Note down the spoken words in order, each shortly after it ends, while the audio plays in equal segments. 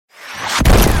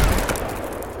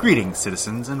Greetings,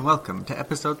 citizens, and welcome to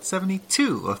episode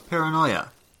 72 of Paranoia.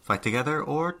 Fight together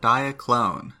or die a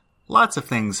clone. Lots of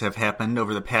things have happened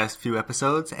over the past few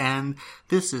episodes, and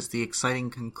this is the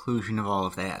exciting conclusion of all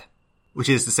of that. Which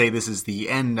is to say, this is the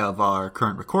end of our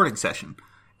current recording session.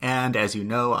 And as you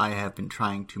know, I have been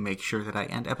trying to make sure that I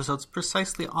end episodes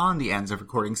precisely on the ends of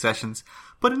recording sessions,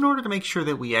 but in order to make sure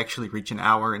that we actually reach an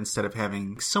hour instead of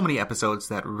having so many episodes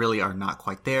that really are not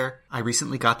quite there, I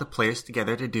recently got the players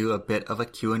together to do a bit of a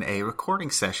Q&A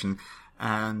recording session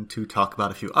and to talk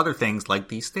about a few other things like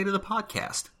the state of the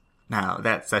podcast. Now,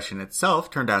 that session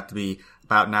itself turned out to be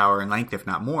about an hour in length, if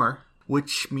not more,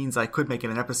 which means I could make it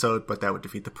an episode, but that would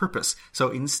defeat the purpose. So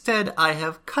instead, I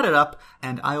have cut it up,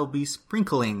 and I'll be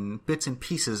sprinkling bits and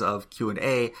pieces of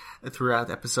Q&A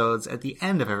throughout episodes at the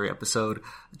end of every episode,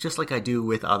 just like I do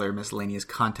with other miscellaneous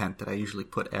content that I usually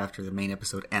put after the main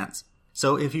episode ends.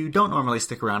 So if you don't normally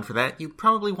stick around for that, you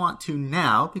probably want to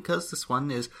now, because this one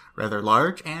is rather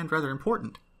large and rather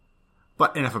important.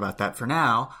 But enough about that for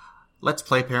now. Let's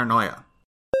play Paranoia.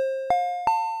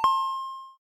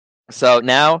 So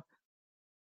now,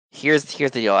 here's the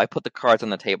deal. I put the cards on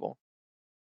the table.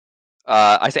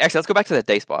 I say, actually, let's go back to the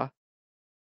day spa.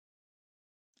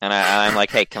 And I'm like,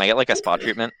 hey, can I get like a spa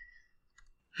treatment?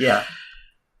 Yeah.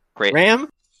 Great. Ram?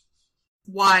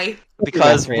 Why?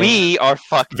 Because we are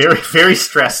fucked. Very, very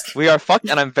stressed. We are fucked,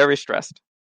 and I'm very stressed.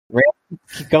 Ram,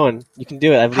 keep going. You can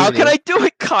do it. How can I do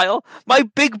it, Kyle? My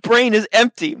big brain is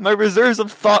empty. My reserves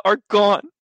of thought are gone.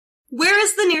 Where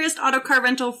is the nearest auto car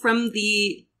rental from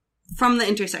the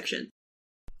intersection?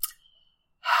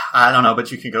 I don't know,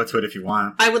 but you can go to it if you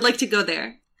want. I would like to go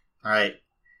there. Alright.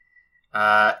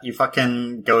 You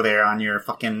fucking go there on your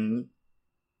fucking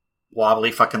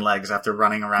wobbly fucking legs after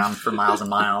running around for miles and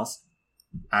miles.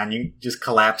 And you just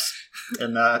collapse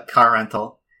in the car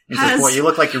rental. He's like, boy, you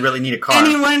look like you really need a car.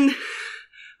 Anyone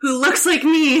who looks like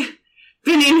me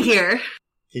been in here?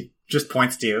 He just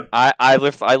points to you. I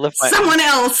lift my... Someone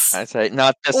else! I say,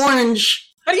 not this...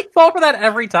 Orange! How do you fall for that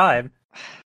every time?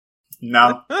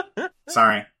 No.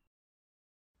 Sorry.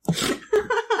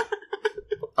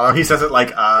 Oh, he says it like,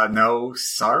 no,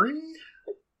 sorry?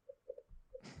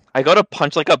 I go to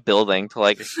punch like a building to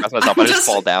like express myself, I just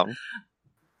fall down.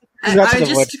 I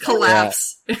just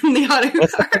collapse in the auto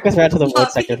Let's car. take us around to the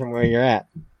wood sector from where you're at.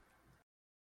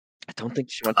 I don't think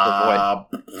she went to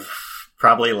the void.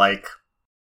 Probably like...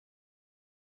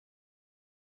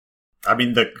 I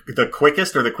mean, the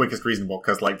quickest or the quickest reasonable,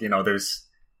 because, like, you know, there's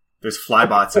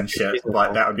flybots and shit,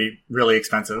 but that would be really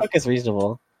expensive. I think it's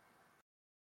reasonable.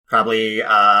 Probably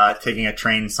taking a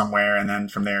train somewhere, and then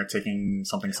from there taking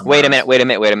something somewhere Wait a else.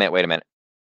 minute.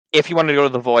 If you want to go to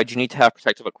the void, you need to have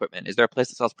protective equipment. Is there a place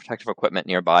that sells protective equipment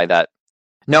nearby that...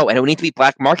 No, and it would need to be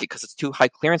black market because it's too high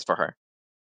clearance for her.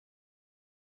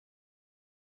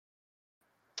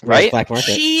 Right? Black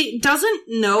market. She doesn't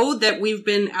know that we've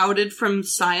been outed from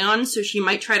Scion, so she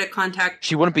might try to contact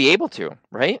She wouldn't be able to,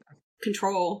 right?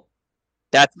 Control.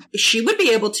 That's... She would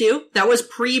be able to. That was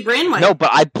pre-brainwipe. No,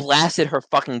 but I blasted her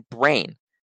fucking brain.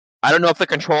 I don't know if the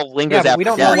control lingers after we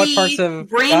don't death. know what parts have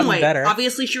gotten better.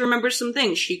 Obviously, she remembers some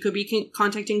things. She could be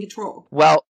contacting Control.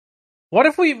 Well, What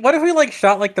if we like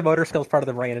shot like the motor skills part of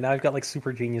the brain, and now I've got like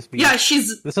super genius speed? Yeah,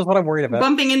 she's This is what I'm worried about.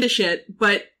 bumping into shit,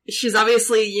 but she's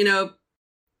obviously,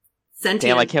 sentient.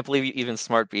 damn, I can't believe even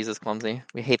Smart Bees is clumsy.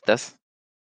 We hate this.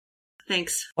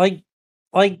 Thanks.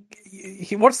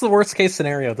 What's the worst case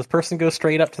scenario? This person goes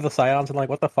straight up to the Scions and like,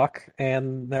 what the fuck?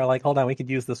 And they're like, hold on, we could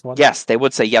use this one. Yes, they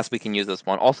would say, yes, we can use this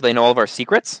one. Also, they know all of our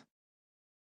secrets.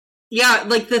 Yeah,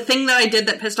 like the thing that I did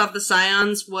that pissed off the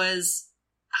Scions was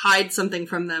hide something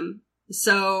from them.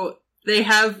 So they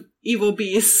have evil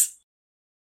bees.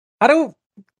 Hold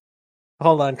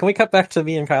on, can we cut back to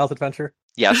me and Kyle's adventure?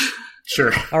 Yes.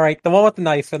 Sure. Alright, the one with the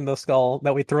knife in the skull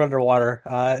that we threw underwater,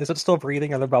 is it still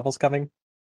breathing? Are there bubbles coming?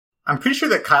 I'm pretty sure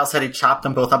that Kyle said he chopped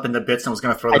them both up into bits and was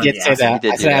going to throw them I in did the say acid. that.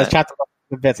 did I do said I was that. chopped them up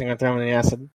the bits and going to throw them in the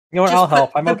acid. You know what, Just I'll put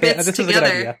help. I'm the okay. bits This is a good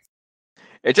together. idea.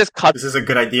 It just cuts. This is a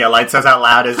good idea. Light says out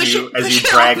loud as Push you it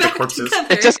drag the back corpses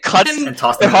together. It just cuts. And and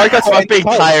toss The them in hard the cuts acid. off being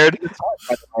tired. It's hard,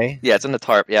 by the way. Yeah, it's in the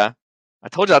tarp, yeah. I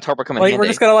told you that tarp would come in Like, handy. we're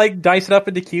just gonna like dice it up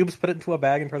into cubes, put it into a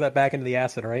bag, and throw that back into the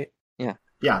acid, right?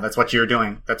 Yeah, that's what you're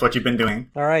doing. That's what you've been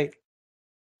doing. Alright.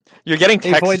 You're getting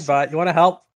Hey, texts. Voidbot, you wanna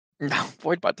help? No,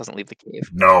 Voidbot doesn't leave the cave.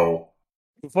 No.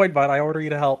 Voidbot, I order you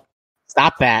to help.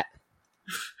 Stop that.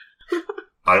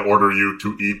 I order you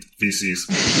to eat feces.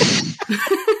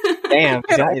 Damn.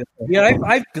 got you. Yeah,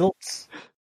 I've built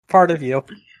part of you.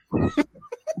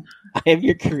 I am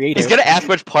your creator. He's gonna ask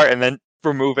which part and then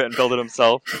remove it and build it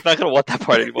himself. He's not gonna want that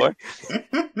part anymore.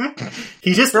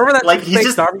 He just Remember that like fake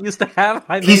star we used to have?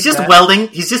 he's just welding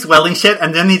shit,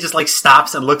 and then he just like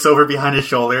stops and looks over behind his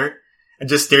shoulder and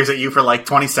just stares at you for like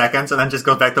 20 seconds, and then just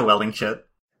goes back to welding shit.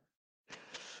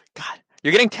 God,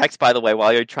 you're getting text, by the way,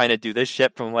 while you're trying to do this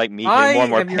shit from like me getting more and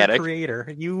more I am your panic.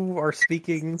 creator. You are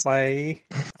speaking my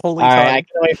holy Alright, tongue. I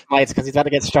get away from lights because he's about to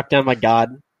get struck down by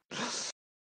God.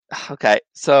 Okay,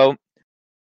 so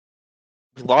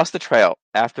we lost the trail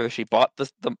after she bought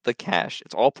the cash.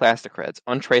 It's all plastic reds,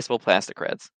 untraceable plastic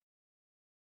reds.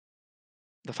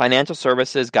 The financial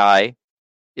services guy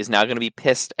is now going to be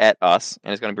pissed at us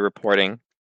and is going to be reporting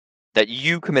that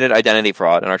you committed identity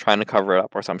fraud and are trying to cover it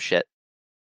up or some shit.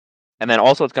 And then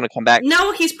also it's going to come back.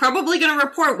 No, he's probably going to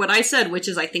report what I said, which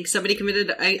is I think somebody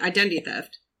committed identity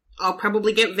theft. I'll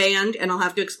probably get banned, and I'll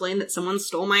have to explain that someone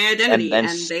stole my identity, and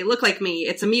they look like me.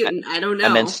 It's a mutant. I don't know.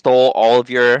 And then stole all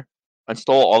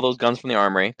those guns from the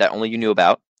armory that only you knew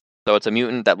about. So it's a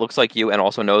mutant that looks like you and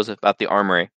also knows about the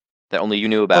armory that only you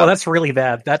knew about. Oh, that's really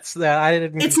bad. I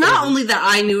didn't. It's not only that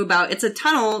I knew about. It's a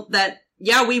tunnel that,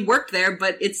 yeah, we worked there,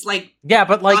 but it's like, yeah,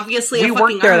 but like obviously we a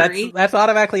fucking worked there. armory. That's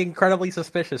automatically incredibly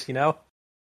suspicious, you know.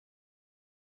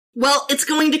 Well, it's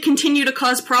going to continue to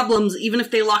cause problems even if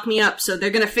they lock me up, so they're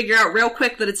going to figure out real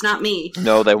quick that it's not me.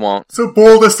 No, they won't. It's a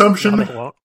bold assumption. No, they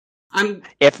won't. I'm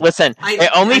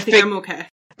okay.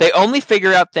 They only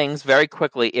figure out things very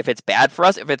quickly if it's bad for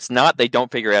us. If it's not, they don't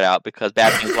figure it out because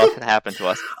bad things love to happen to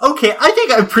us. Okay, I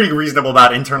think I'm pretty reasonable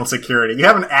about internal security. You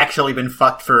haven't actually been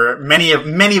fucked for many of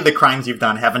the crimes you've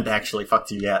done haven't actually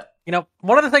fucked you yet. You know,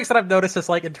 one of the things that I've noticed is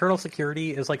like internal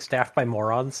security is like staffed by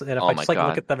morons, and if I just like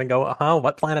look at them and go,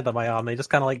 what planet am I on? They just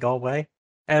kind of like go away.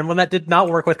 And when that did not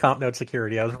work with comp node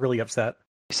security, I was really upset.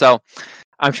 So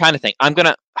I'm trying to think. I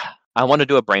want to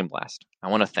do a brain blast. I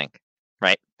want to think,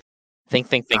 right?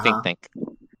 Think.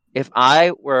 If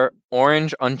I were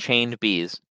Orange Unchained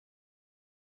Bees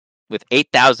with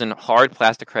 8,000 hard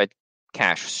plastic red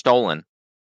cash stolen,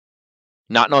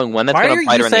 not knowing when that's going to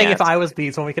bite her in the ass. Why are you saying if I was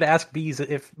Bees when we could ask Bees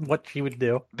what she would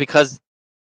do? Because,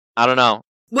 I don't know.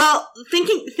 Well,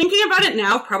 thinking about it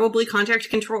now, probably contact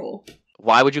Control.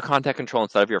 Why would you contact Control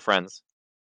instead of your friends?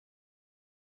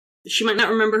 She might not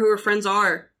remember who her friends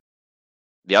are.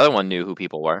 The other one knew who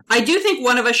people were. I do think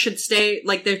one of us should stay,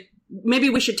 like, there. Maybe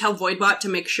we should tell Voidbot to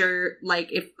make sure,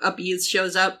 like, if a Bees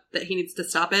shows up, that he needs to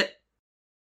stop it.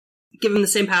 Give him the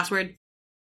same password.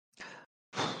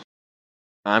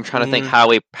 I'm trying to think how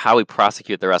we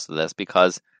prosecute the rest of this,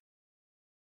 because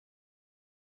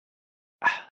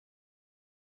I'm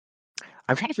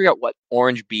trying to figure out what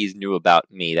Orange Bees knew about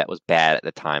me that was bad at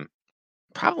the time.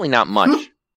 Probably not much.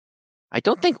 I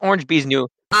don't think Orange Bees knew.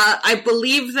 I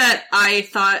believe that I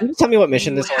thought. Can you tell me what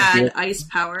mission this had was? ice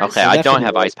powers. Okay, I don't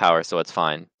have ice power, so it's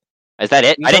fine. Is that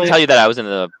it? I didn't tell you that I was in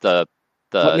the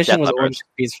What mission Death was Leopard. Orange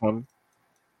Bees from?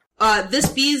 This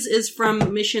Bees is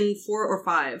from mission 4 or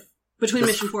 5. Between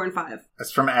mission 4 and 5.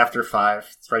 It's from after 5.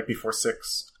 It's right before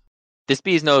 6. This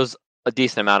Bees knows a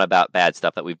decent amount about bad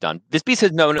stuff that we've done. This Bees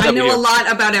has known. I know a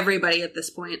lot about everybody at this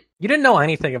point. You didn't know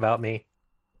anything about me.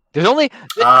 There's only.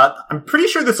 I'm pretty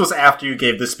sure this was after you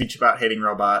gave the speech about hating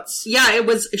robots. Yeah, it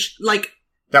was like.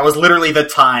 That was literally the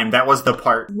time. That was the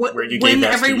part where you gave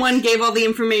that everyone speech. gave all the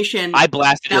information. I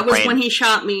blasted that your brain. was when he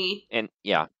shot me. And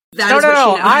yeah. That No. is what she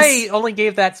knows. I only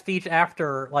gave that speech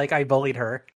after, like, I bullied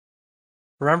her.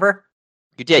 Remember?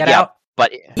 You did, Get yeah. out.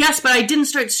 But Yes, but I didn't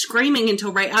start screaming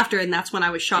until right after, and that's when I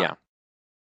was shot. Yeah.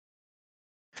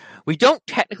 We don't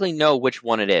technically know which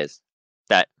one it is.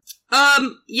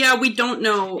 Yeah, we don't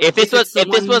know. If this was,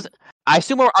 I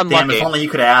assume we're unlucky. Damn, if only you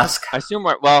could ask. I assume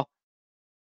we're,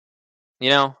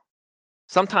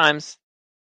 sometimes.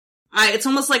 It's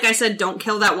almost like I said, don't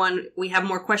kill that one. We have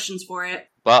more questions for it.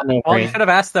 But Well, you should have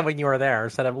asked them when you were there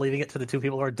instead of leaving it to the two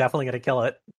people who are definitely going to kill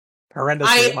it.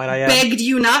 Horrendously, might I add. begged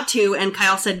you not to, and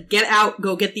Kyle said, "Get out,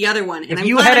 go get the other one." And If I'm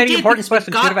you glad had I any did, important because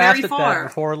questions, we you got should have asked very it far. then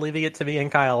before leaving it to me and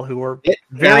Kyle, who were Now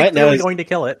very it clearly knows. going to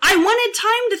kill it. I wanted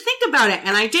time to think about it,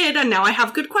 and I did, and now I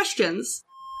have good questions.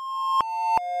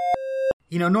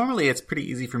 You know, normally it's pretty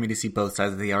easy for me to see both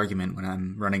sides of the argument when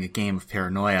I'm running a game of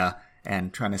Paranoia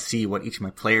and trying to see what each of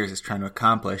my players is trying to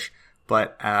accomplish.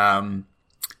 But,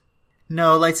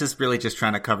 no, Lights is really just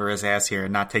trying to cover his ass here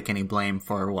and not take any blame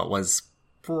for what was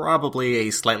probably a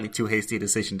slightly too hasty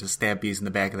decision to stab Bees in the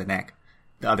back of the neck.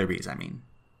 The other Bees, I mean.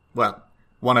 Well,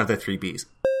 one of the 3 Bees.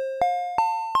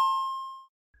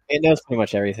 It knows pretty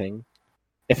much everything.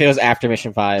 If it was after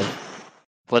Mission 5.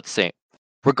 let's see.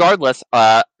 Regardless,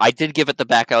 I did give it the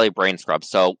back alley brain scrub,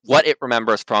 so what it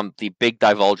remembers from the big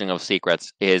divulging of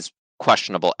secrets is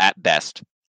questionable at best.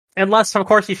 Unless, of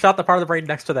course, you shot the part of the brain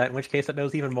next to that, in which case it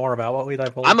knows even more about what we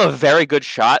divulged. I'm a very good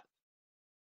shot.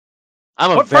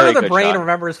 What part of the brain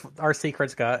remembers our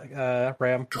secrets, Ram?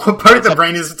 What part of the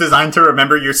brain is designed to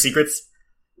remember your secrets?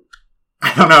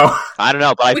 I don't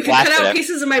know, but we can cut out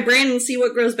pieces of my brain and see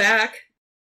what grows back.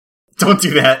 Don't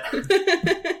do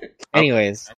that.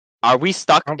 Anyways. Are we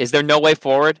stuck? Is there no way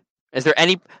forward? Is there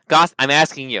any... Goss, I'm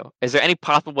asking you. Is there any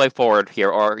possible way forward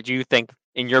here, or do you think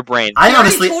in your brain... I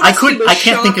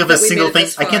can't think of a single thing.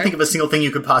 I can't think of a single thing you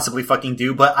could possibly fucking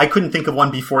do, but I couldn't think of one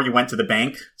before you went to the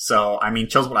bank, so, I mean,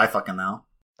 chose what I fucking know.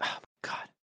 Oh, God.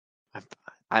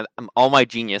 I'm all my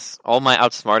genius, all my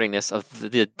outsmartingness of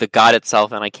the God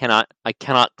itself, and I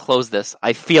cannot close this.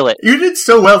 I feel it. You did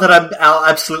so well that I'll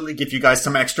absolutely give you guys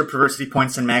some extra perversity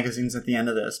points in magazines at the end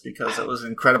of this, because it was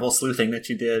incredible sleuthing that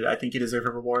you did. I think you deserve a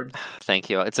reward. Thank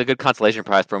you. It's a good consolation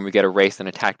prize for when we get erased and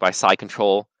attacked by Psi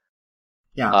Control.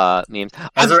 Yeah. Memes.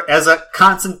 As a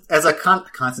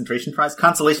concentration prize,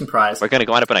 consolation prize. We're gonna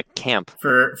go end up in a camp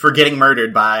for getting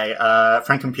murdered by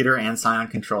Friend Computer and Psion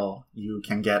Control. You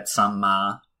can get some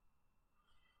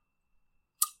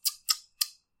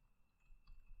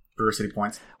diversity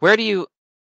points. Where do you?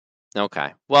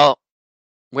 Okay. Well,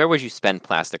 where would you spend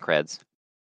plastic creds?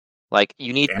 Like,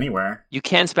 you need anywhere. You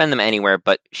can spend them anywhere,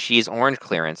 but she's orange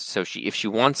clearance, so if she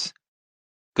wants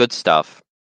good stuff,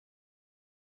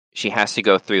 she has to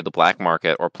go through the black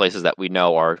market or places that we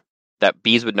know that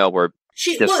bees would know were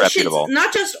disreputable. She's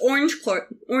not just orange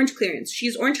clearance.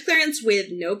 She's orange clearance with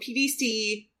no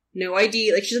PVC, no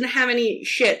ID. Like, she doesn't have any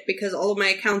shit because all of my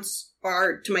accounts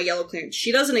are to my yellow clearance.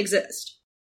 She doesn't exist.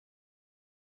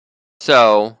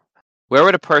 So, where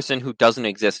would a person who doesn't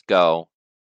exist go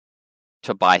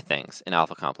to buy things in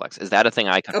Alpha Complex? Is that a thing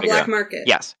I can figure out? A black market.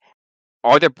 Yes.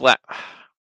 Are there black...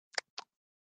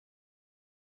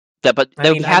 But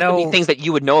there would have to be things that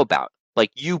you would know about. Like,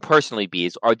 you personally,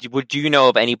 Bees. Do you know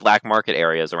of any black market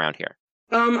areas around here?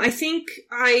 I think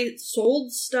I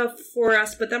sold stuff for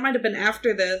us, but that might have been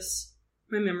after this.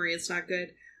 My memory is not good.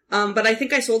 But I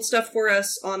think I sold stuff for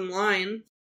us online.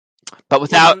 But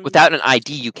without an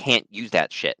ID, you can't use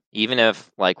that shit. Even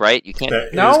if, right? You can't...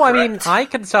 No, I mean, I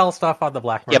can sell stuff on the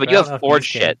black market. Yeah, but you have forged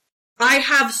shit. I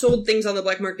have sold things on the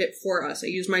black market for us. I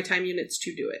use my time units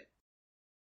to do it.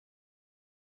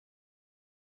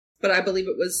 But I believe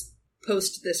it was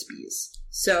post this Bees.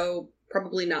 So,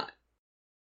 probably not.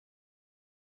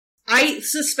 I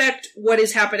suspect what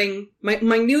is happening...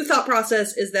 My new thought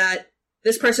process is that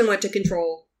this person went to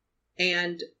Control,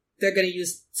 and they're going to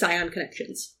use Psion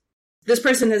connections. This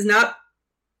person has not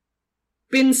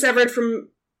been severed from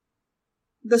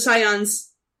the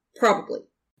Psions, probably.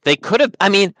 They could have, I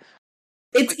mean...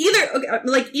 It's either,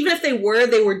 even if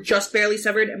they were just barely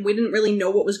severed, and we didn't really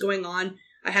know what was going on.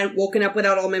 I hadn't woken up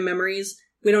without all my memories.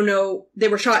 We don't know, they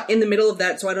were shot in the middle of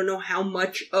that, so I don't know how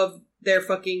much of their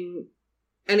fucking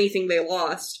anything they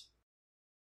lost.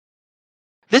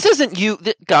 This isn't you,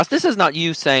 Gus, this is not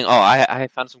you saying, I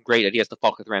found some great ideas to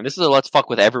fuck with Ram. This is a let's fuck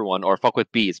with everyone, or fuck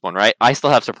with Bees one, right? I still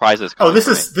have surprises. This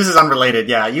is unrelated,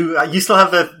 yeah. You still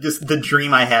have the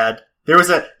dream I had. There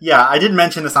was I didn't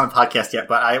mention this on the podcast yet,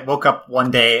 but I woke up one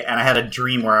day and I had a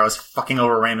dream where I was fucking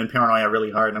over Raymond Paranoia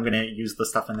really hard, and I'm gonna use the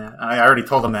stuff in that. I already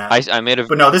told him that.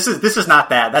 But no, this is not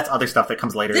that. That's other stuff that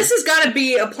comes later. This has gotta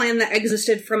be a plan that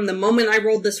existed from the moment I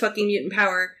rolled this fucking mutant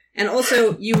power. And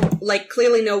also, you,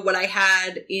 clearly know what I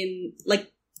had in,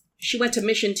 she went to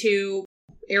Mission 2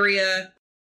 area.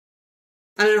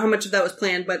 I don't know how much of that was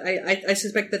planned, but I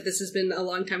suspect that this has been a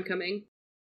long time coming.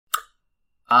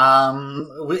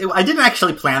 I didn't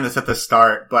actually plan this at the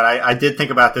start, but I did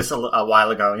think about this a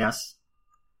while ago, yes.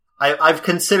 I've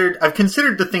considered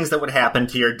the things that would happen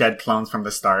to your dead clones from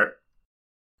the start.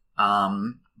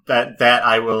 That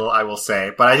I will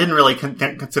say, but I didn't really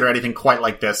consider anything quite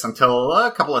like this until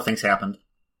a couple of things happened.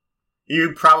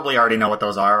 You probably already know what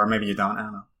those are, or maybe you don't, I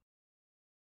don't know.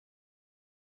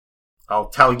 I'll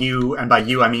tell you, and by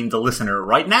you I mean the listener,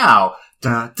 right now.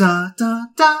 Da, da, da,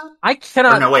 da. I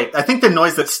cannot... Or no, wait, I think the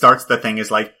noise that starts the thing is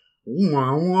like,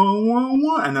 wah, wah, wah,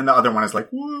 wah, and then the other one is like,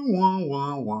 wah, wah,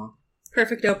 wah, wah.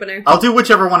 Perfect opener. I'll do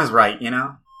whichever one is right, you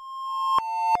know?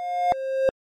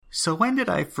 So when did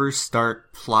I first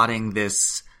start plotting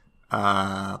this,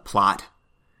 plot?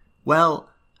 Well,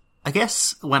 I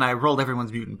guess when I rolled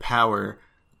everyone's mutant power,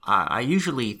 I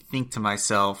usually think to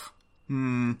myself,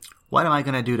 what am I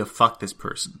gonna do to fuck this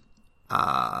person?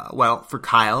 Well, for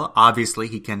Kyle, obviously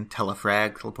he can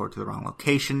teleport to the wrong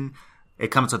location.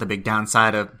 It comes with a big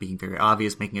downside of being very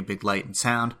obvious, making a big light and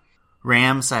sound.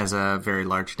 Rams has a very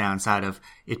large downside of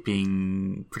it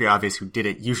being pretty obvious who did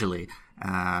it, usually.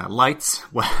 Lights,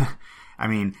 well, I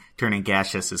mean, turning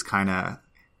gaseous is kinda,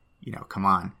 come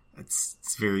on.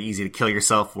 it's very easy to kill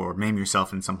yourself or maim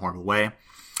yourself in some horrible way.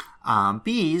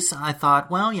 Bees, I thought,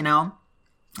 well,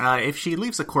 if she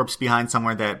leaves a corpse behind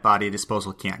somewhere that body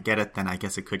disposal can't get it, then I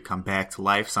guess it could come back to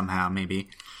life somehow, maybe.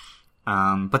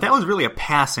 But that was really a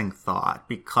passing thought,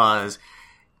 because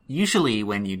usually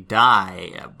when you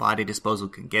die, body disposal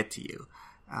can get to you.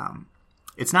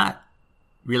 It's not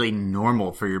really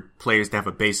normal for your players to have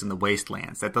a base in the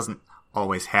wastelands. That doesn't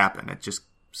always happen. It just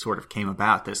sort of came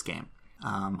about this game.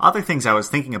 Other things I was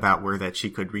thinking about were that she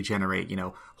could regenerate,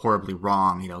 horribly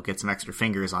wrong, get some extra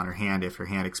fingers on her hand if her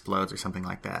hand explodes or something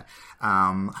like that.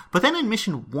 But then in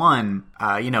Mission 1,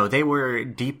 they were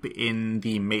deep in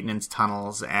the maintenance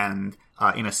tunnels and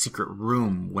in a secret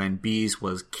room when Bees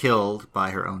was killed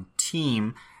by her own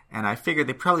team, and I figured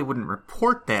they probably wouldn't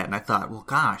report that, and I thought, well,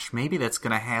 gosh, maybe that's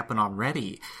going to happen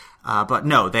already. But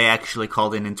no, they actually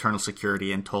called in internal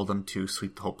security and told them to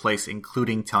sweep the whole place,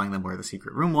 including telling them where the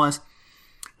secret room was.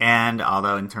 And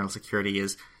although internal security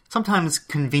is sometimes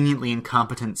conveniently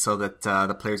incompetent so that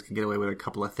the players can get away with a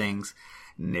couple of things,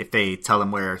 and if they tell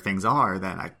them where things are,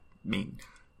 then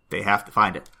they have to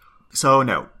find it. So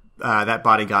no, that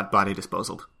body got body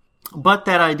disposaled. But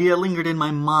that idea lingered in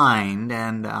my mind,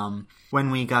 and when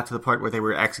we got to the part where they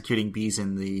were executing Bees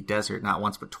in the desert, not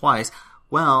once but twice,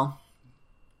 well,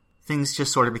 things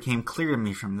just sort of became clear to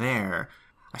me from there.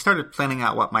 I started planning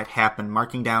out what might happen,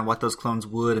 marking down what those clones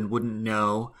would and wouldn't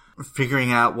know,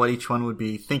 figuring out what each one would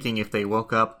be thinking if they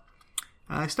woke up.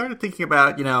 I started thinking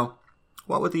about,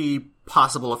 what would the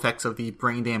possible effects of the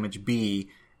brain damage be?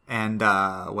 And,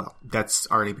 well, that's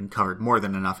already been covered more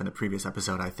than enough in the previous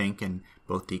episode, I think, in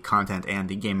both the content and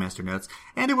the Game Master notes.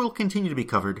 And it will continue to be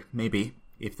covered, maybe,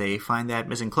 if they find that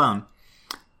missing clone.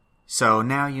 So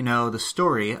now you know the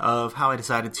story of how I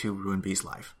decided to ruin Bee's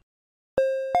life.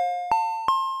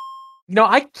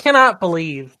 I cannot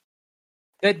believe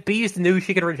that Bees knew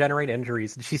she could regenerate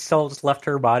injuries, and she still just left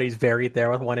her bodies buried there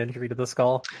with one injury to the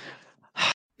skull.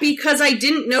 Because I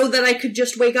didn't know that I could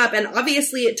just wake up, and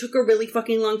obviously it took a really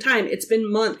fucking long time. It's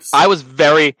been months. I was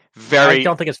very, very... I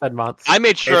don't think it's been months. I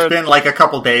made sure... It's been like a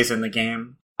couple days in the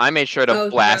game. I made sure to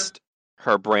blast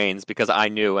her brains because I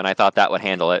knew and I thought that would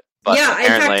handle it. But yeah,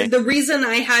 apparently... in fact, the reason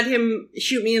I had him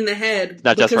shoot me in the head...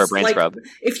 Not just for a brain scrub.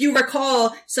 If you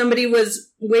recall, somebody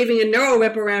was waving a neuro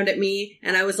whip around at me,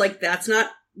 and I was like,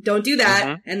 don't do that,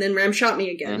 Mm-hmm. and then Ram shot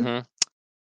me again. Mm-hmm.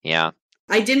 Yeah.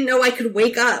 I didn't know I could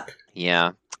wake up.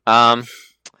 Yeah.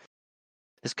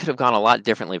 This could have gone a lot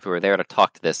differently if we were there to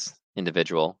talk to this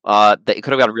individual. It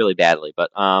could have gone really badly, but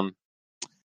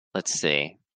let's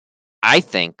see. I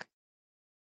think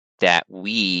that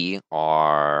we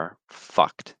are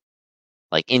fucked.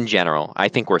 Like, in general, I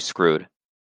think we're screwed.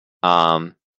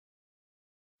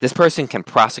 This person can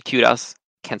prosecute us,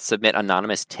 can submit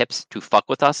anonymous tips to fuck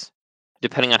with us,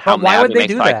 depending on how why mad would we they make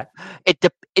do Psy. that?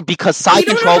 Because Psy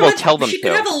Control will tell them She to.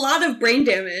 could have a lot of brain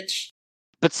damage.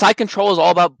 But Psy Control is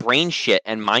all about brain shit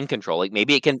and mind control. Like,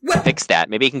 maybe it can fix that.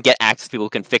 Maybe it can get access to people who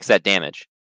can fix that damage.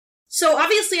 So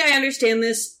obviously I understand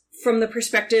this from the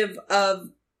perspective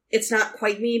of it's not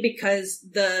quite me because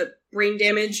the brain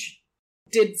damage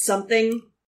did something,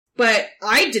 but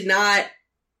I did not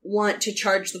want to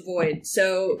charge the void,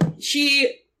 so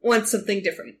she wants something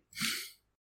different.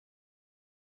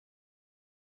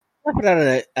 I put out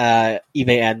an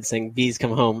eBay ad saying, "Bees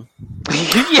come home."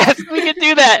 Yes, we can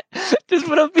do that. Just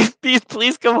put up, "Bees,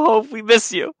 please come home. We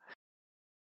miss you."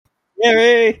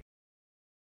 Yay!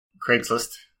 Craigslist.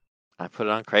 I put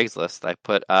it on Craigslist. I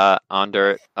put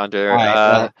under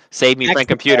right, Save Me Frank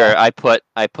Computer. I put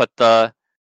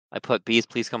 "Bees,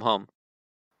 please come home."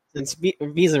 Since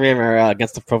Bees and Ram are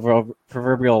against the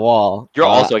proverbial wall, You're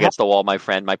also against the wall, my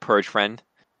friend, my purge friend.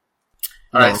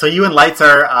 All right, so you and Lights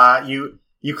are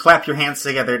you clap your hands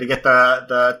together to get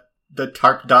the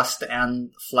tart dust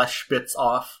and flesh bits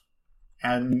off,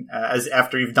 and as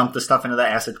after you've dumped the stuff into the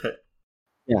acid pit.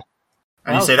 Yeah,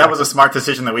 and you say that was a smart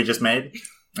decision that we just made.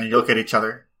 And you look at each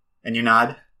other and you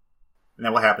nod, and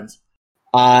then what happens?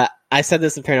 I said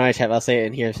this in Paranoia Chat, but I'll say it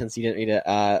in here since you didn't read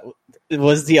it.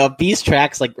 Was the Bees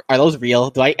tracks, like, are those real?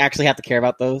 Do I actually have to care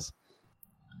about those?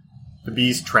 The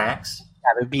Bees tracks?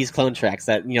 Yeah, the Bees clone tracks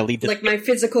that, lead to... Like my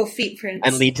physical feet prints.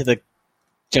 And lead to the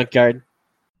junkyard.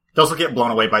 Those will get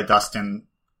blown away by dust in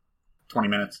 20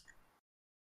 minutes.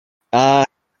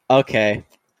 Okay.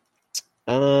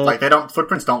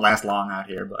 Footprints don't last long out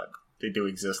here, but they do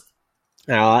exist.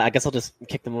 No, I guess I'll just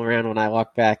kick them around when I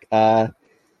walk back. I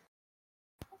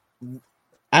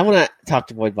want to talk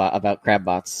to Voidbot about crab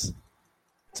bots.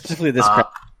 Specifically this crab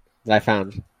that I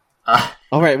found.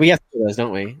 All right, we have those,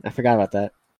 don't we? I forgot about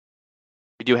that.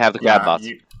 We do have the crab bots.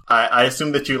 I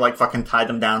assume that you like fucking tied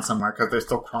them down somewhere because they're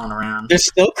still crawling around. They're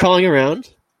still crawling around.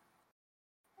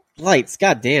 Lights,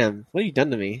 goddamn! What have you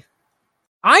done to me?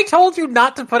 I told you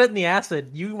not to put it in the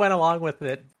acid. You went along with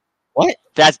it. What?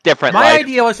 That's different. My Light.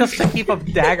 idea was just to keep a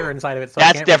dagger inside of it. So I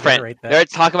That's can't different. regenerate that. They're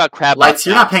talking about crab Lights, bots.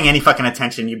 you're now. not paying any fucking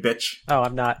attention, you bitch. Oh,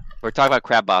 I'm not. We're talking about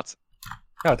crab bots.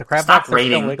 Oh, the crab Stop bots are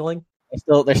raiding. still wiggling.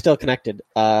 They're still connected.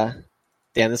 Damn,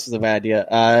 this was a bad idea.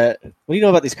 What do you know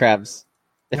about these crabs?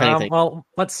 If anything. Well,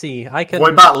 let's see. I can.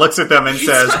 Voidbot looks at them and He's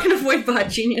says, talking to Voidbot,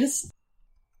 genius.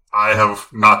 I have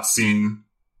not seen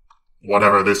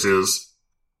whatever this is.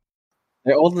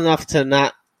 They're old enough to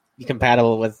not be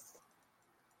compatible with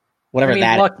whatever I mean,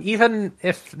 that. look, even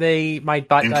if they might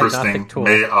buy Interesting. diagnostic tool.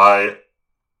 May I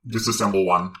disassemble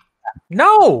one?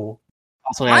 No!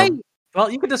 Also, now, Well,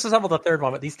 you could disassemble the third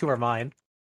one, but these two are mine.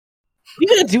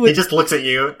 what are you gonna do he with? just looks at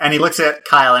you, and he looks at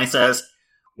Kyle, and he says,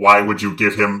 Why would you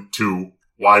give him 2?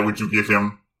 Why would you give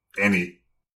him any?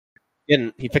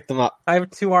 He picked them up I have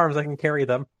 2 arms, I can carry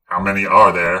them. How many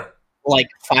are there? like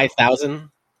 5,000.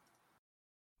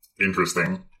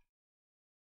 Interesting.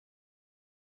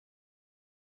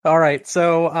 Alright,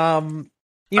 so, are even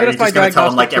you if my just going to tell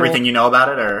him, diagnostic like, tool... everything you know about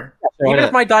it, or Why Even if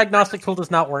not? my diagnostic tool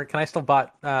does not work, can I still can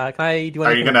I do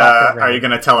are anything you with gonna bot programming? are you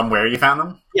gonna tell him where you found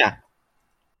them? Yeah.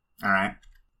 Alright.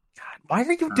 Why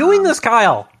are you doing this,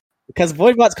 Kyle? Because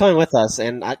Voidbot's coming with us,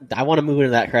 and I want to move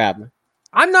into that crab.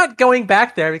 I'm not going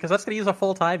back there because that's going to use a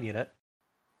full-time unit.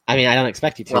 I mean, I don't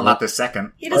expect you to. Well, but not this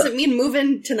second. He doesn't mean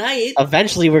moving tonight.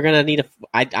 Eventually, we're gonna need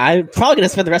I'm probably gonna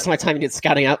spend the rest of my time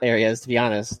scouting out areas. To be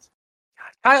honest,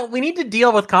 Kyle, we need to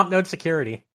deal with comp node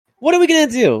security. what are we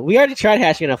gonna do? We already tried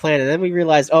hashing a plan, and then we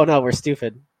realized, oh no, we're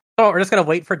stupid. So we're just going to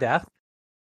wait for death?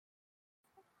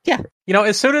 Yeah. You know,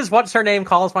 as soon as what's-her-name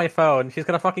calls my phone, she's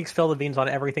going to fucking spill the beans on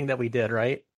everything that we did,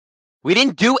 right? We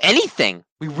didn't do anything.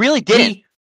 We really didn't.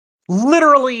 We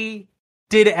literally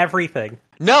did everything.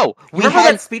 No, we Remember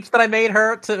had. that speech that I made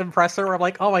her to impress her? Where I'm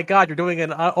like, "Oh my god, you're doing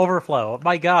an overflow!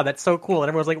 My god, that's so cool!" And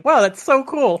everyone's like, "Wow, that's so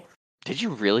cool!" Did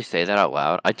you really say that out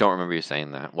loud? I don't remember you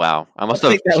saying that. Wow, I I must have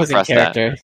think that was in suppressed that.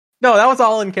 character. No, that was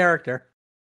all in character.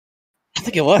 I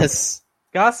think it was.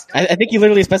 Gust, I think you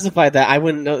literally specified that. I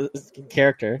wouldn't know it was in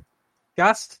character.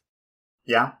 Gust.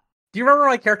 Yeah. Do you remember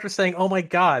my character saying, "Oh my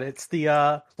god, it's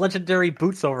the legendary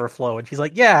boots overflow"? And she's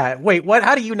like, "Yeah, wait, what?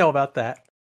 How do you know about that?"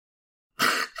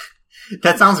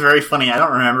 That sounds very funny. I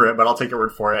don't remember it, but I'll take your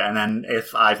word for it. And then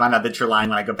if I find out that you're lying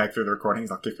when I go back through the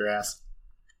recordings, I'll kick your ass.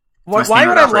 Why standard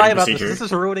would I lie operating about procedure. this? This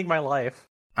is ruining my life.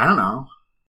 I don't know.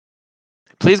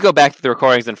 Please go back to the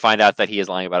recordings and find out that he is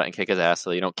lying about it and kick his ass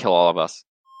so you don't kill all of us.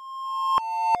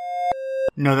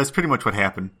 No, that's pretty much what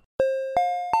happened.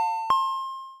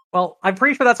 Well, I'm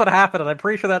pretty sure that's what happened, and I'm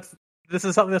pretty sure this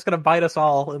is something that's going to bite us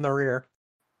all in the rear.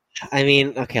 I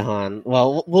mean, okay, hold on.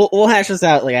 Well, we'll hash this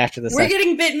out like after this. We're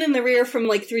getting bitten in the rear from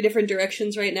like 3 different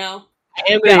directions right now.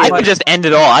 I could just end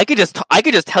it all. I could just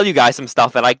tell you guys some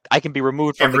stuff that I can be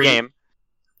removed from the game.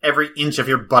 Every inch of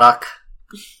your buttock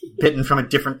bitten from a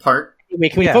different part.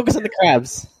 Wait, can we focus on the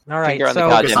crabs? All right, Finger on the so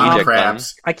goddamn Focus on the eject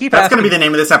crabs. I keep That's asking. going to be the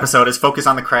name of this episode, is Focus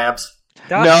on the Crabs.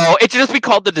 No, it should just be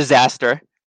called the disaster.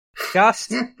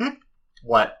 Gust.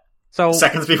 What? So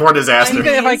Seconds before disaster.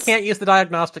 even if I can't use the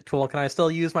diagnostic tool, can I still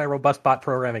use my robust bot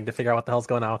programming to figure out what the hell's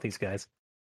going on with these guys?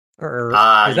 Or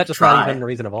is you that just try. not even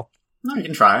reasonable? No, you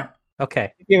can try.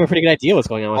 Okay. You have a pretty good idea what's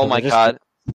going on with Oh them. my They're god.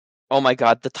 Oh my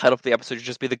god, the title of the episode should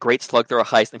just be The Great Slug Thrower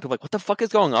Heist. And people are like, what the fuck is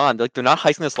going on? They're not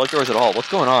heisting the slug throwers at all. What's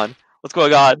going on? What's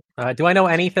going on? Do I know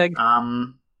anything?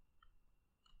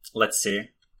 Let's see.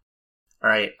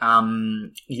 Alright,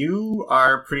 you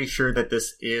are pretty sure that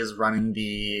this is running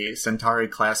the Centauri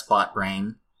class bot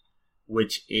brain,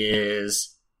 which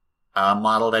is a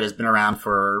model that has been around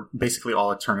for basically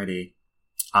all eternity.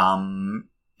 The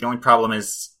only problem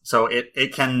is, so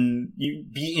it can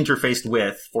be interfaced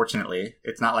with, fortunately.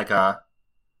 It's not like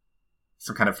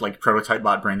some kind of like prototype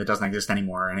bot brain that doesn't exist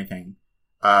anymore or anything.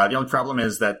 The only problem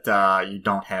is that, you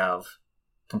don't have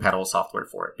compatible software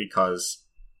for it because,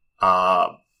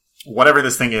 whatever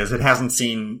this thing is, it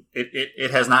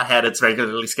has not had its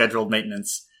regularly scheduled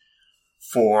maintenance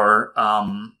for,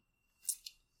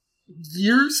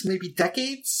 years, maybe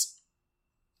decades.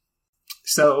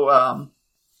 So,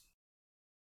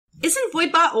 Isn't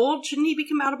Voidbot old? Shouldn't he be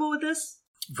compatible with this?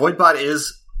 Voidbot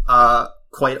is,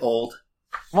 quite old.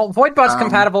 Well, Voidbot's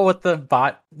compatible with the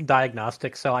bot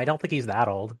diagnostic, so I don't think he's that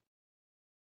old.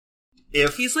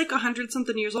 If He's like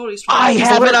 100-something years old. He's I 20.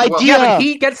 have an idea! Yeah, but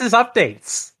he gets his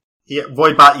updates.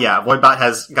 Voidbot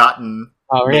has gotten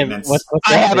maintenance. What's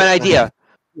I have an idea.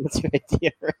 What's your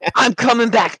idea? I'm coming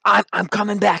back. I'm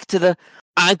coming back to the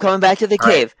All right.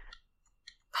 cave.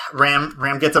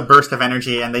 Ram gets a burst of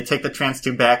energy, and they take the trans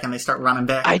tube back, and they start running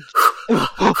back.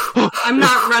 I'm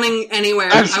not running anywhere.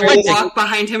 I will walk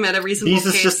behind him at a reasonable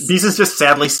pace. Bees is just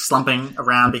sadly slumping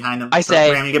around behind him.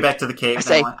 Ram, you get back to the cave. I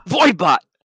say, Voidbot!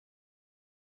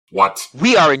 What?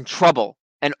 We are in trouble,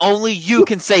 and only you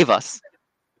can save us.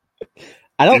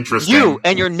 Interesting. You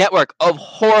and your network of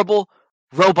horrible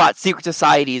robot secret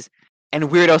societies and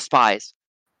weirdo spies.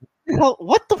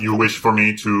 What the? You wish for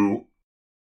me to...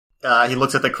 He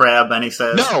looks at the crab and he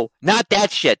says... No, not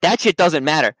that shit. That shit doesn't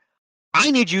matter.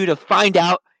 I need you to find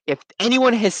out if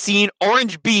anyone has seen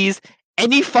orange bees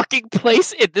any fucking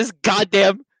place in this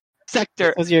goddamn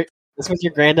sector. This was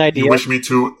your grand idea. You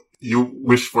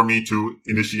wish for me to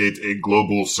initiate a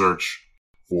global search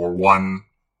for one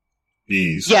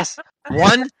bees. Yes.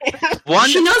 One.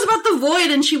 She knows about the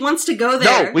void and she wants to go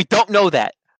there. No, we don't know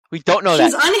that. She's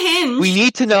unhinged. We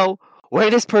need to know where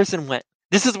this person went.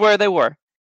 This is where they were.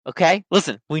 Okay?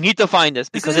 Listen, we need to find this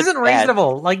because this isn't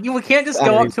reasonable. Like, you can't just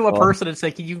go up to a person and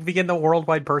say, can you begin the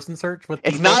worldwide person search?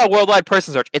 It's not a worldwide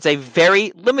person search. It's a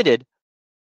very limited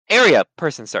area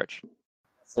person search.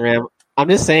 Ram, I'm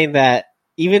just saying that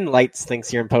even Lights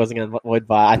thinks you're imposing on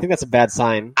Voidbot. I think that's a bad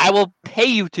sign. I will pay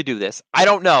you to do this. I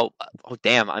don't know. Oh,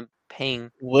 damn, I'm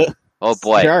paying. What? Oh,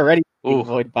 boy. You're already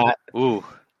Voidbot. Ooh.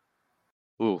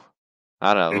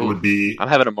 I don't know. It would be I'm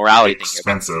having a morality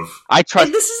expensive. Thing here. I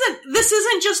trust. This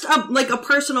isn't just a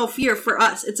personal fear for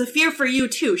us. It's a fear for you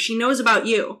too. She knows about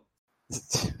you.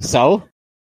 So?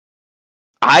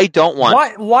 I don't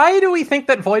want. Why do we think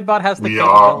that Voidbot has the? We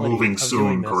are moving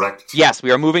soon, correct? Yes, we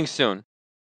are moving soon.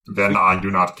 Then I do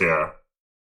not care.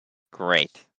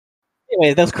 Great.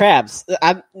 Anyway, those crabs.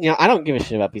 I don't give a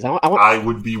shit about these. I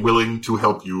would be willing to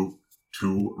help you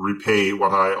to repay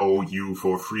what I owe you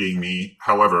for freeing me.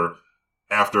 However,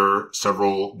 after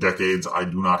several decades, I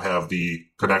do not have the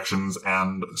connections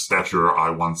and stature I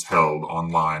once held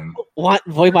online. What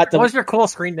Voidbot? What was your cool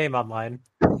screen name online?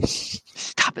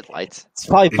 Stop it, Lights. It's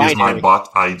probably It is my bot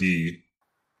ID.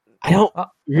 I don't. God,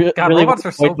 really robots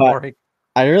are so boring.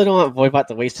 I really don't want Voidbot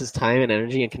to waste his time and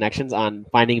energy and connections on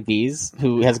finding bees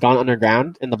who has gone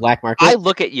underground in the black market. I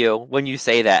look at you when you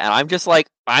say that, and I'm just like,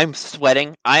 I'm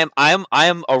sweating. I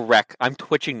am a wreck. I'm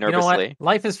twitching nervously. You know what?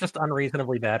 Life is just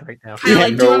unreasonably bad right now.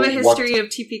 I do have a history of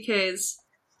TPKs.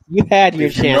 You had your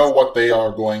if chance. You know what they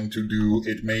are going to do,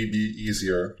 it may be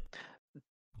easier.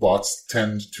 Bots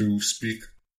tend to speak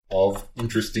of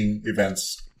interesting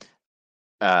events.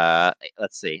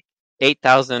 Let's see.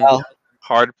 8,000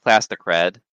 hard plastic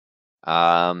red.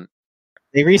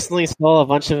 They recently stole a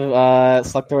bunch of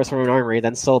Selectors from an armory,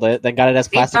 then sold it, then got it as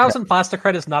plastic. 8,000 plastic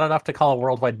red is not enough to call a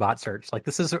worldwide bot search. Like,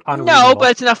 this is unreasonable. No,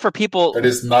 but it's enough for people. It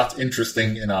is not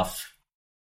interesting enough.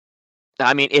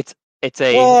 I mean, it's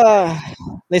a.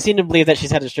 They seem to believe that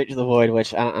she's headed straight to the void,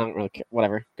 which I don't really care.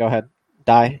 Whatever. Go ahead.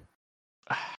 Die.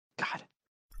 God.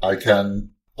 I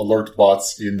can alert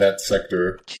bots in that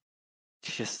sector.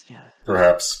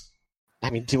 Perhaps. I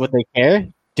mean, would they care?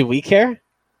 Do we care?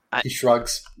 He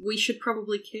shrugs. We should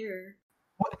probably care.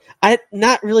 I'm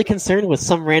not really concerned with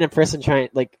some random person trying.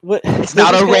 Like, what? It's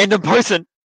not a random person.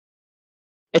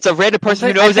 It's a random person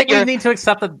who knows that you need to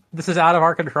accept that this is out of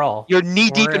our control. You're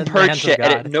knee deep in purge shit,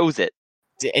 and it knows it.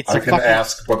 I can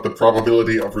ask, but the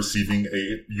probability of receiving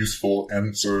a useful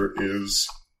answer is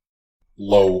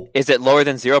low. Is it lower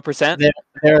than 0%?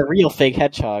 They're a real fake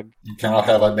hedgehog. You cannot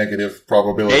have a negative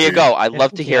probability. There you go. I'd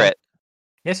love to hear it.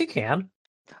 Yes, you can.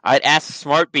 I'd ask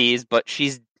Smart Bees, but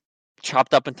she's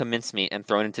chopped up into mincemeat and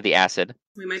thrown into the acid.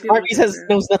 Smart Bees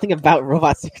knows nothing about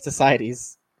robot secret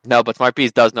societies. No, but Smart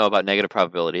Bees does know about negative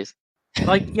probabilities.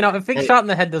 Like, if Big Shot in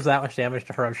the head does that much damage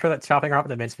to her, I'm sure that chopping her up in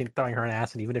the mincemeat and throwing her in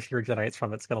acid, even if she regenerates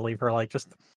from it's going to leave her, like, just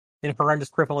in horrendous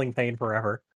crippling pain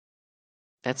forever.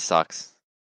 That sucks.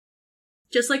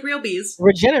 Just like real bees.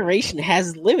 Regeneration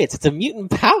has limits. It's a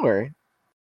mutant power.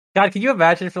 God, can you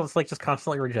imagine if it was, like, just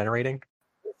constantly regenerating?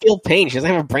 Feel pain. She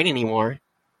doesn't have a brain anymore.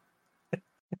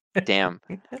 Damn.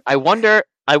 I wonder,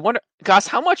 Goss,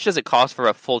 how much does it cost for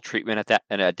a full treatment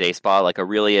in a day spa, like a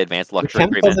really advanced luxury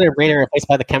treatment? The chemicals in her brain are replaced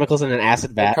by the chemicals in an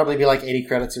acid vat. It'd probably be like 80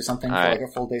 credits or something for like a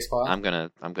full day spa. I'm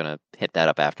gonna hit that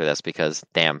up after this because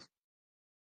damn.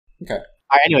 Okay.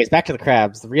 Alright, anyways, back to the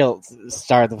crabs, the real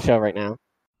star of the show right now.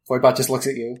 Voidbot just looks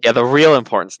at you. Yeah, the real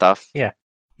important stuff. Yeah.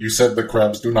 You said the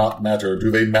crabs do not matter.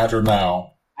 Do they matter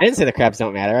now? I didn't say the crabs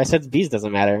don't matter. I said the bees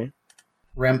doesn't matter.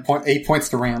 8 points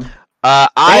to Ram. Who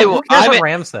cares what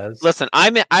Ram says? Listen,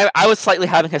 I was slightly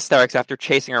having hysterics after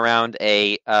chasing around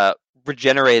a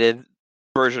regenerated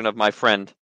version of my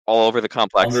friend all over the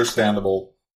complex.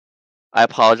 Understandable. I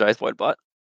apologize, Voidbot.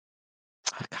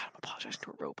 Oh, God, I'm apologizing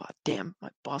to a robot. Damn, my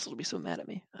boss will be so mad at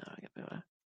me.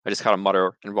 I just kind of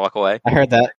mutter and walk away. I heard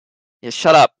that. Yeah,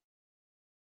 shut up.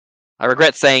 I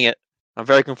regret saying it. I'm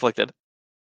very conflicted.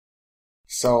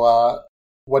 So,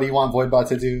 what do you want Voidbot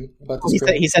to do about this?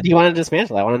 He said he wanted to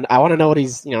dismantle. I want to know what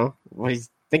he's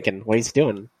thinking, what he's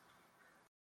doing.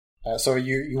 So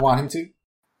you want him to?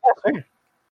 Yeah, sure.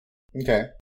 Okay.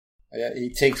 Yeah,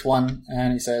 he takes one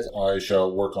and he says, I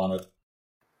shall work on it.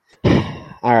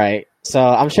 All right. So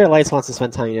I'm sure Lights wants to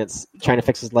spend 10 minutes trying to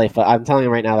fix his life, but I'm telling you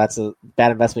right now that's a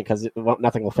bad investment because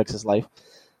nothing will fix his life.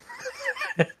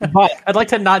 But I'd like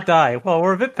to not die. Well,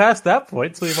 we're a bit past that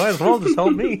point, so you might as well just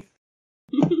help me.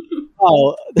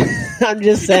 oh, I'm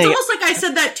just saying. It's almost like I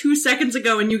said that 2 seconds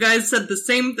ago, and you guys said the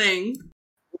same thing.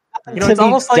 You know, it's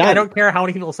almost like I don't care how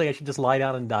many people say I should just lie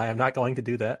down and die. I'm not going to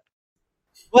do that.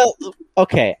 Well,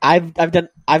 okay. I've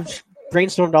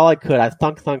brainstormed all I could. I've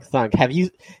thunk. Have you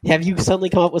suddenly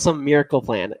come up with some miracle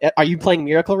plan? Are you playing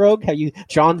Miracle Rogue? Have you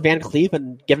drawn Van Cleef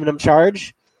and given him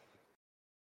charge?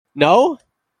 No?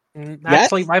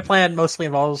 Actually, my plan mostly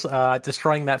involves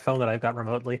destroying that phone that I've got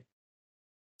remotely.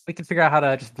 We can figure out how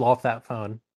to just blow up that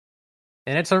phone.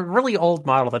 And it's a really old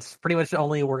model that's pretty much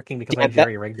only working because I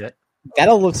jerry-rigged it.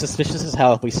 That'll look suspicious as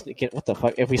hell if we sneak in. What the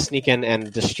fuck? If we sneak in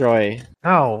and destroy...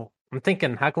 No, I'm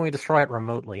thinking, how can we destroy it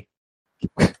remotely?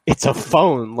 It's a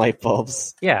phone, light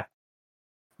bulbs. Yeah.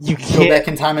 You go can't... back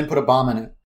in time and put a bomb in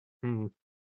it.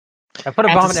 I put a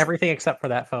bomb in everything except for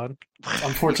that phone.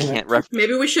 Unfortunate.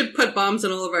 Maybe we should put bombs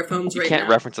in all of our phones right now. You can't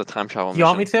reference a time travel. You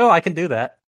want me to? I can do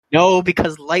that. No,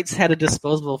 because Lights had a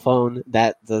disposable phone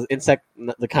that the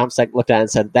ComSec looked at and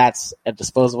said, that's a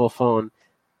disposable phone.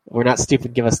 We're not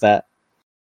stupid, give us that.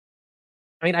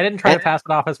 I mean, I didn't try to pass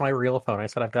it off as my real phone. I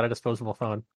said I've got a disposable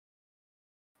phone.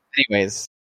 Anyways,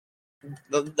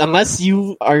 unless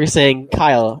you are saying,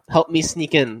 Kyle, help me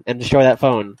sneak in and destroy that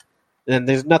phone, then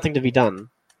there's nothing to be done.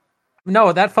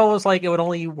 No, that phone was like, it would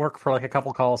only work for like a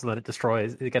couple calls and then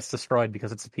it gets destroyed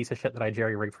because it's a piece of shit that I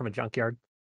jerry-rigged from a junkyard.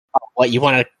 What, you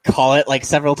want to call it like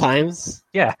several times?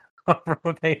 Yeah, from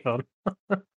a payphone.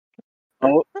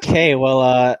 Okay,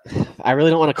 well, I really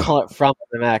don't want to call it from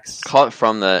MX. Call it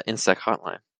from the Insect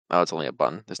hotline. Oh, it's only a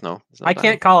button. There's no I button.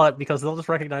 can't call it because they'll just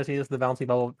recognize me as the bouncy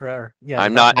bubble. Yeah,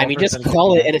 I'm not. I mean, just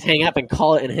call it and hang up, and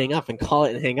call it and hang up, and call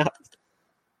it and hang up.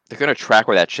 They're gonna track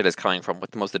where that shit is coming from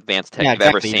with the most advanced tech Yeah, you've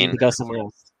ever exactly. You seen. need to go somewhere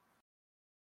else.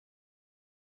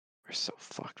 We're so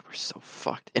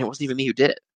fucked. And it wasn't even me who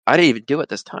did it. I didn't even do it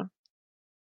this time.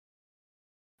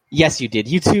 Yes, you did.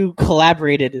 You two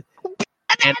collaborated.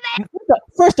 And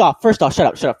first off, shut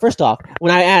up. First off,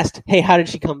 when I asked, hey, how did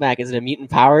she come back? Is it a mutant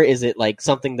power? Is it like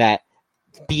something that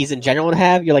bees in general would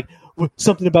have? You're like,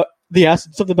 something about the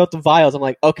acid, something about the vials. I'm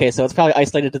like, okay, so it's probably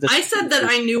isolated to this. I said that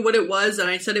I knew what it was, and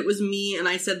I said it was me, and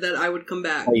I said that I would come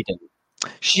back. Oh, you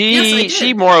didn't.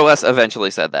 She more or less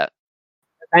eventually said that.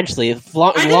 Eventually, I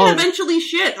didn't eventually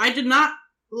shit. I did not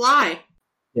lie.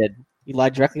 You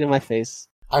lied directly to my face.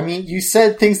 I mean, you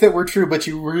said things that were true, but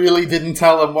you really didn't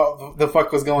tell them what the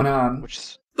fuck was going on.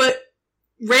 But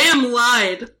Ram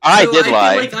lied. I did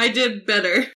lie. I feel like I did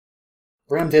better.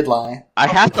 Ram did lie. I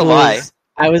have to lie.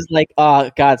 I was like,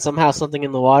 oh, God, somehow something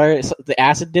in the water. The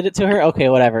acid did it to her? Okay,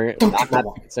 whatever. Don't I'm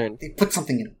not concerned. They put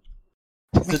something in it.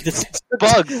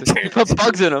 Bugs. You put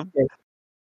bugs in them.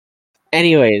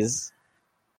 Anyways.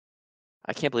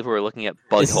 I can't believe we were looking at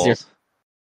bug holes.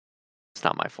 It's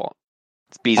not my fault.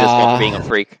 It's Bees' fault for being a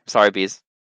freak. Sorry, Bees.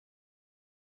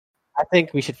 I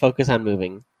think we should focus on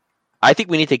moving. I think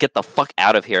we need to get the fuck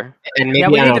out of here. And maybe, yeah,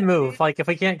 we need to move. Like, if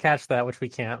we can't catch that, which we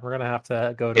can't, we're gonna have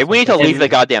to go to... If we need to leave the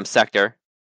goddamn sector.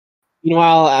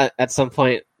 Meanwhile, at some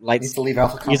point, Lights needs to leave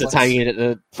Alpha use a Complex. time unit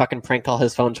to fucking prank call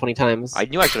his phone 20 times. I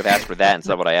knew I should have asked for that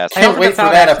instead of what I asked. Can't wait for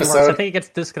that episode. I think it gets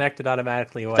disconnected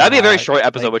automatically. That'd be a very short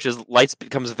episode, which is Lights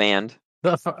becomes Vand.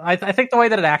 I think the way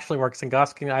that it actually works, and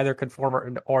Gus can either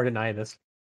conform or deny this.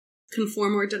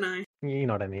 Conform or deny. You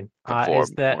know what I mean. Conform is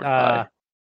that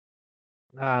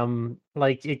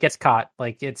like it gets caught,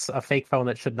 like it's a fake phone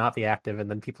that should not be active,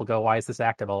 and then people go, "Why is this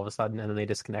active all of a sudden?" And then they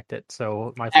disconnect it.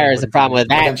 So there's a problem with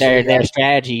that. Their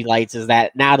strategy, Lights, is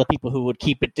that now the people who would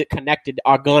keep it connected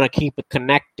are gonna keep it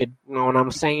connected. You know what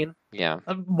I'm saying? Yeah.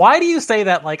 Why do you say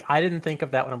that? Like I didn't think of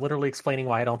that when I'm literally explaining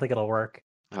why I don't think it'll work.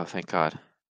 Oh, thank God.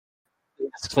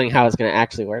 Explaining how it's gonna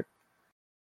actually work.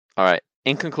 All right.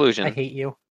 In conclusion, I hate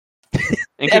you.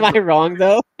 Am I wrong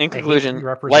though? In conclusion,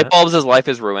 Lightbulbs' life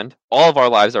is ruined. All of our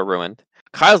lives are ruined.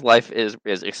 Kyle's life is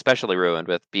especially ruined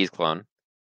with Bee's clone.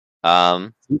 I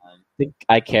think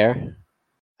I care.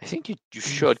 I think you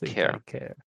should care.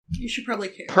 You should probably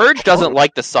care. Purge doesn't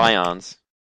like the Scions.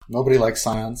 Nobody likes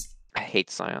Scions. I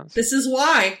hate Scions. This is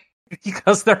why.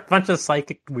 Because they're a bunch of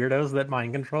psychic weirdos that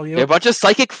mind control you. They're a bunch of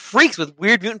psychic freaks with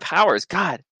weird mutant powers.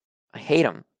 God. I hate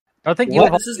him. I think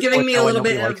What? This is giving me a little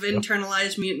bit of internalized.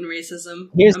 internalized mutant racism.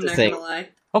 Here's I'm the not thing. gonna lie.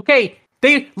 Okay,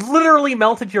 they literally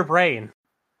melted your brain.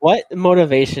 What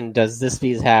motivation does this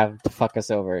bees have to fuck us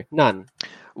over? None.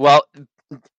 Well,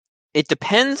 it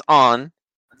depends on.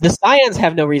 The Scions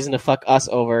have no reason to fuck us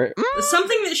over.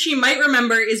 Something that she might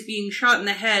remember is being shot in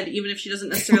the head, even if she doesn't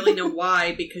necessarily know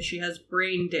why, because she has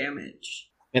brain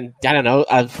damage. And I don't know,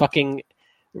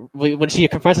 when she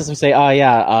confronts us, we say, "Oh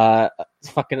yeah,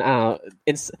 fucking I don't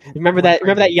know." Remember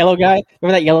that yellow guy?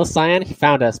 Remember that yellow Scion? He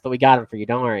found us, but we got him for you.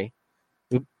 Don't worry.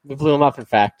 We blew him up. In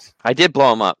fact, I did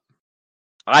blow him up.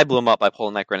 I blew him up by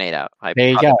pulling that grenade out. there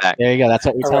you popped go. it back. There you go. That's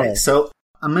what we tell her. Alright, so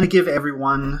I'm gonna give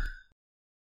everyone...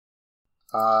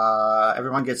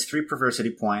 everyone gets 3 perversity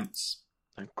points.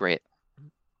 Great.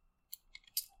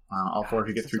 All 4 of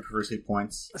you get 3 perversity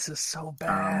points. This is so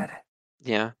bad.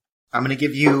 Yeah. I'm gonna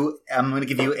give you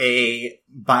a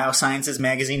biosciences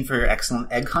magazine for your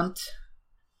excellent egg hunt.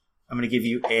 I'm gonna give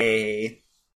you a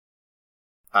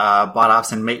bot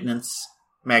ops and maintenance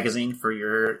magazine for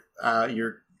your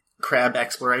crab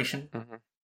exploration. Mm-hmm.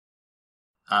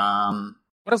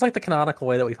 What is like the canonical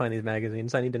way that we find these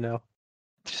magazines? I need to know.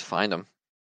 Just find them.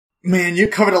 Man, you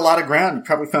covered a lot of ground. You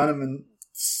probably found them in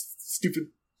stupid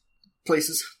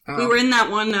places. We were in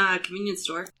that one convenience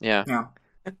store. Yeah. Yeah.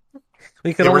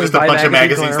 We could There were only just a buy bunch of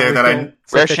magazines magazines there that whenever we I-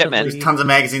 feel Rare sufficiently- shipment. There's tons of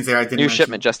magazines there I didn't New mention.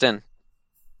 shipment just in.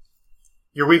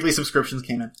 Your weekly subscriptions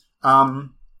came in.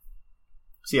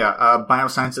 So yeah,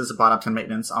 biosciences, bot ops and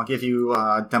maintenance. I'll give you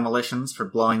demolitions for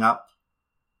blowing up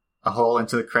a hole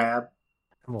into the crab.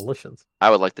 Demolitions.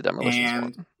 I would like the demolitions And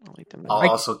one. I like them. I'll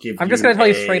also give I'm you just going to tell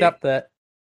you a- straight up that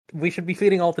we should be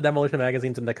feeding all the demolition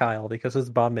magazines into Kyle because his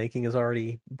bomb making is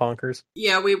already bonkers.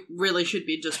 Yeah, we really should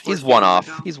be just... He's forcing one him to off.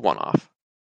 go. He's one off.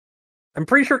 I'm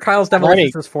pretty sure Kyle's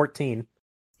demolitions is 14.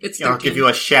 It's I'll 13. give you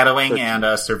a shadowing and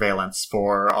a surveillance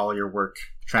for all your work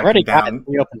I've tracking already got down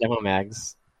 3 open demo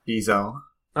mags. Ezo.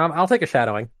 I'll take a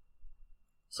shadowing.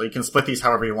 So you can split these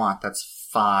however you want. That's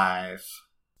 5.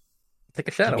 Take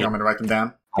a You shadowing. want me to write them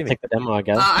down? I'll take the demo, I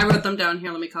guess. I wrote them down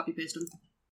here. Let me copy paste them.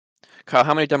 Kyle,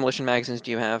 how many demolition magazines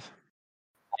do you have?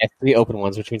 I have 3 open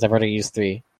ones, which means I've already used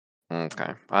 3.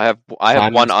 Okay. I have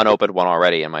one unopened one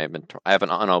already in my inventory. I have an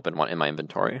unopened one in my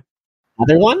inventory.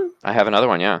 Other one? I have another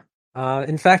one, yeah.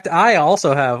 In fact, I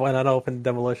also have an unopened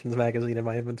demolitions magazine in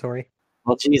my inventory.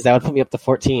 Well, geez, that would put me up to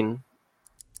 14.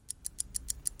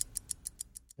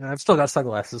 I've still got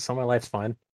sunglasses, so my life's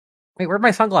fine. Wait, where'd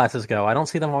my sunglasses go? I don't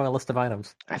see them on my list of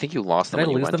items. I think you lost them Did I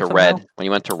when you lose went to them red. somehow? When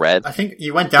you went to red, I think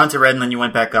you went down to red and then you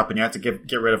went back up and you have to get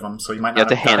rid of them. So you might you not have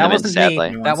to hand That them in, wasn't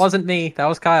sadly. me. That wasn't me. That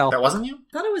was Kyle. That wasn't you? I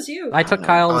thought it was you. I took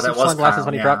Kyle's that was sunglasses Kyle,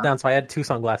 when he yeah. dropped down, so I had 2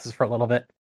 sunglasses for a little bit.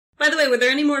 By the way, were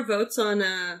there any more votes on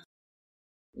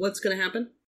what's going to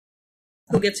happen?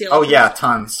 Who gets yellow? Oh yeah, first?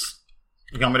 tons.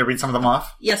 You want me to read some of them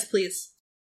off? Yes, please.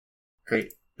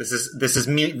 Great. This is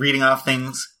me reading off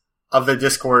things of the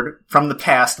Discord from the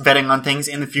past, betting on things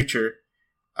in the future,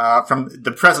 from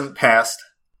the present past.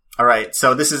 All right,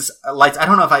 so this is lights. I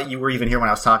don't know if you were even here when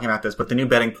I was talking about this, but the new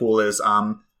betting pool is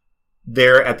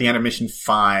they're at the end of mission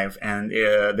 5, and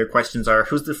their questions are: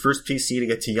 who's the first PC to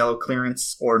get to yellow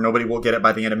clearance, or nobody will get it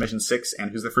by the end of mission 6,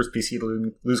 and who's the first PC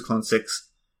to lose clone 6,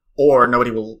 or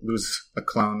nobody will lose a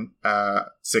clone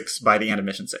 6 by the end of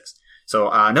mission 6. So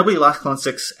nobody lost clone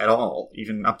 6 at all,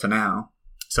 even up to now.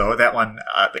 So that one,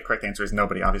 the correct answer is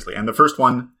nobody, obviously. And the first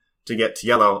one to get to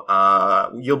yellow,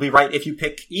 you'll be right if you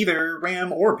pick either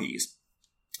Ram or Bees.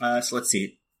 So let's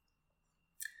see.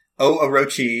 O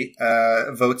Orochi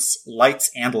votes lights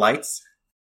and lights.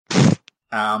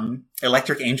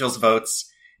 Electric Angels votes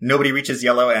nobody reaches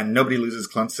yellow and nobody loses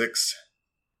clone 6.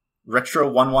 Retro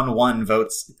 111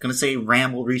 votes gonna say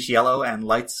Ram will reach yellow and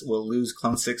lights will lose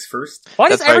clone 6 first. Why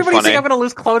That's does very everybody funny. think I'm going to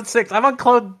lose clone 6? I'm on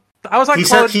clone... I was on He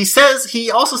clone...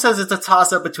 he also says it's a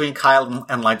toss up between Kyle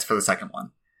and lights for the second one.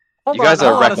 Hold You guys on,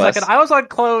 are hold on a reckless. second. I was on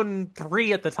clone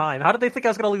 3 at the time. How did they think I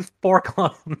was going to lose 4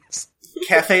 clones?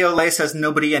 Cafe Olay says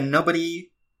nobody and nobody.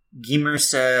 Gamer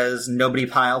says nobody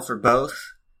pile for both.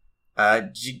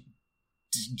 Jikevo,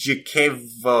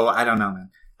 I don't know, man.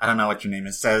 I don't know what your name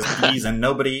is. Says bees and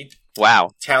nobody.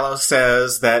 Wow. Talos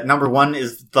says that number 1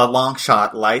 is the long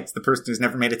shot lights, the person who's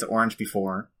never made it to orange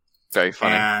before. Very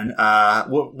funny. And,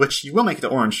 which you will make it to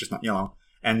orange, just not yellow.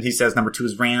 And he says number 2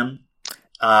 is Ram.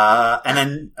 And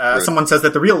then, Rude. someone says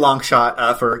that the real long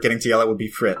shot, for getting to yellow would be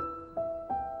Frit.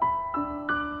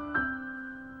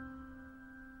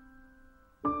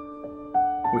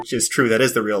 Which is true, that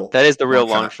is the real. That is the real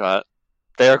long long shot.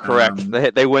 They are correct. Um,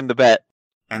 They win the bet.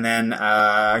 And then,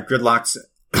 Gridlock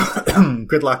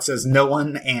says no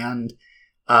one and,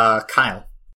 Kyle.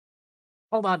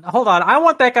 Hold on. I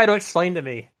want that guy to explain to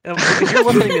me. If you're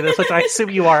listening to this, which I assume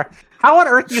you are, how on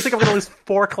earth do you think I'm going to lose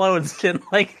 4 clones in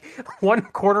like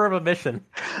 1/4 of a mission?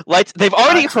 Lights. They've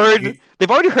already heard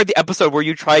the episode where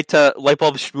you tried to light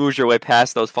bulb schmooze your way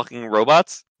past those fucking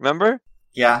robots. Remember?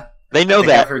 Yeah. They know I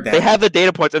that. heard that. They have the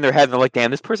data points in their head, and they're like,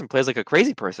 "Damn, this person plays like a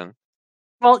crazy person."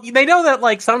 Well, they know that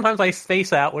like sometimes I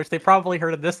space out, which they probably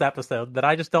heard in this episode, that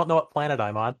I just don't know what planet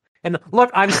I'm on. And look,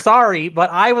 I'm sorry, but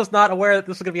I was not aware that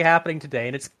this was going to be happening today,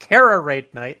 and it's Kara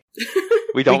raid night.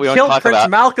 We don't killed talk Prince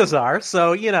about. Malchazar,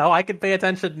 so I can pay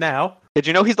attention now. Did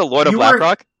you know he's the Lord of You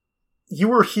Blackrock? You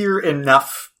were here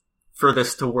enough for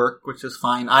this to work, which is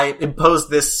fine. I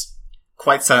imposed this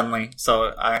quite suddenly,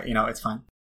 so it's fine.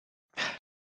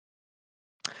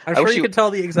 I'm sure you could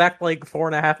tell the exact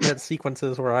 4.5 minute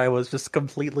sequences where I was just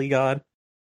completely gone.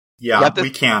 Yeah, we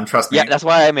can, trust me. Yeah, that's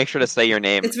why I make sure to say your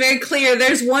name. It's very clear.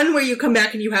 There's one where you come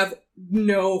back and you have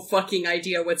no fucking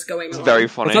idea what's going on. It's very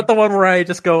funny. It's not the one where I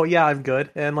just go, yeah, I'm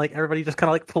good, and everybody just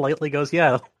kind of politely goes,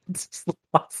 yeah. Let's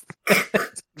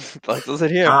listen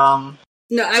here.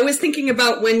 No, I was thinking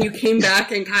about when you came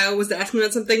back and Kyle was asking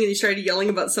about something and you started yelling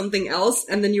about something else,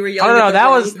 and then you were yelling. Oh no,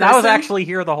 that was actually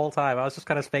here the whole time. I was just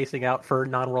kind of spacing out for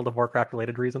non-World of Warcraft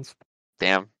related reasons.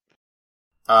 Damn.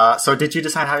 So did you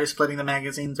decide how you're splitting the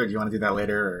magazines, or do you want to do that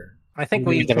later? Or? I think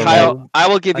we. Kyle, I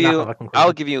will give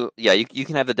you. Yeah, you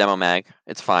can have the demo mag.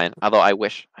 It's fine. Although I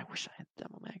wish I had the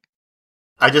demo mag.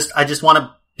 I just want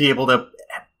to be able to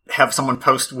have someone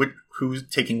post who's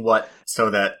taking what, so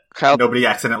that Kyle, nobody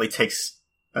accidentally takes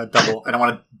a double. I don't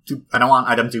want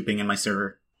item duping in my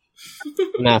server.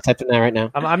 No, type in that right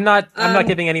now. I'm not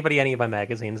giving anybody any of my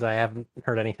magazines. I haven't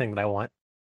heard anything that I want.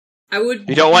 I would.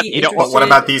 You don't want. What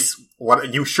about these?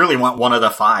 What you surely want one of the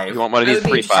 5? You want one of these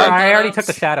 3-5? I already took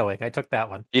the shadowing. I took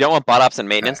that one. You don't want bot ops and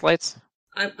maintenance lights?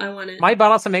 I want it. My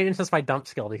bot ops and maintenance is my dump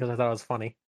skill because I thought it was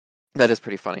funny. That is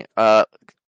pretty funny.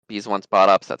 Bees wants bot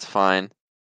ops. That's fine.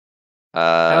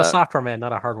 I'm a software man,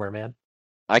 not a hardware man.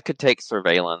 I could take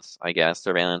surveillance. I guess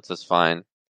surveillance is fine.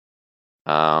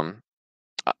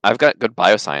 I've got good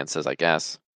biosciences. I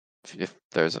guess if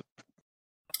there's a.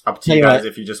 Up to you guys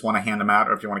if you just want to hand them out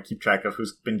or if you want to keep track of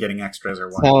who's been getting extras or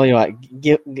what. Tell you what,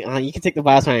 you can take the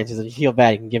biosciences. If you feel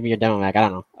bad, you can give me your demo mag. I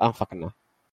don't know. I don't fucking know.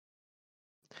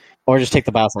 Or just take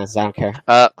the biosciences. I don't care.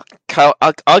 Kyle,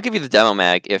 I'll give you the demo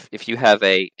mag if you have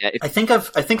a. I think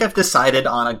I've decided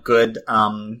on a good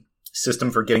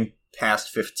system for getting past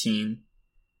 15.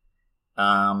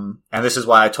 And this is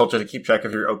why I told you to keep track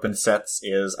of your open sets.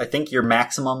 Is I think your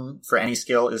maximum for any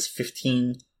skill is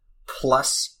 15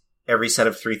 plus every set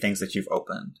of 3 things that you've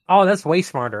opened. Oh, that's way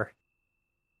smarter.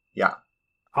 Yeah.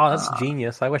 Oh, that's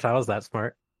genius. I wish I was that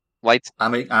smart. Lights.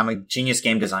 I'm a genius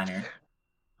game designer.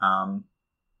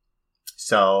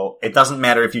 So it doesn't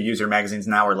matter if you use your magazines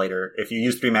now or later. If you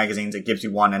use 3 magazines, it gives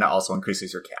you 1 and it also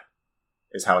increases your cap.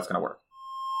 Is how it's going to work.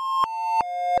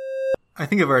 I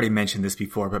think I've already mentioned this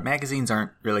before, but magazines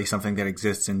aren't really something that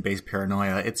exists in base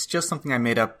Paranoia. It's just something I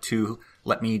made up to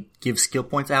let me give skill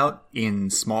points out in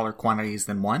smaller quantities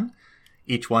than 1.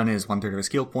 Each one is 1/3 of a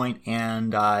skill point,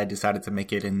 and I decided to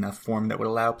make it in a form that would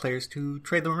allow players to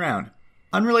trade them around.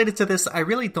 Unrelated to this, I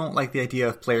really don't like the idea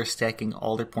of players stacking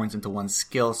all their points into one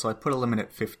skill, so I put a limit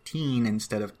at 15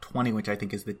 instead of 20, which I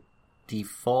think is the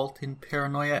default in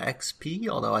Paranoia XP,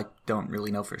 although I don't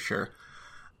really know for sure.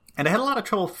 And I had a lot of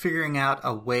trouble figuring out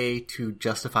a way to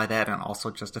justify that and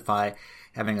also justify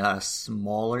having a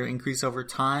smaller increase over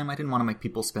time. I didn't want to make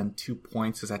people spend 2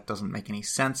 points, as that doesn't make any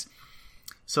sense.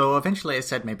 So eventually I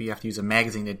said maybe you have to use a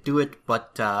magazine to do it,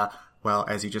 but, well,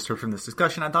 as you just heard from this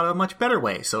discussion, I thought of a much better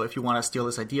way. So if you want to steal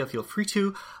this idea, feel free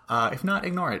to. If not,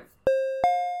 ignore it.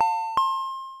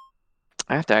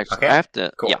 I have to actually. Okay.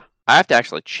 I have to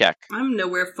actually check. I'm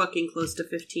nowhere fucking close to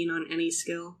 15 on any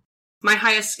skill. My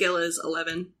highest skill is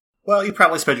 11. Well, you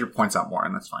probably spread your points out more,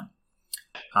 and that's fine.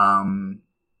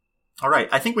 All right.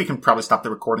 I think we can probably stop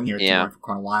the recording here. It's been going for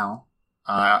quite a while.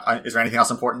 Is there anything else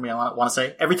important we want to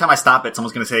say? Every time I stop it,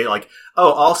 someone's going to say,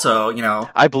 oh, also,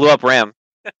 I blew up RAM.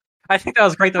 I think that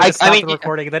was great that we stopped the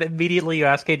recording, and then immediately you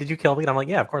asked, hey, did you kill me? And I'm like,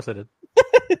 yeah, of course I did.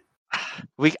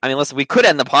 Listen, we could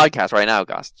end the podcast right now,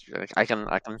 Gus. I can.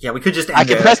 Yeah, we could just end I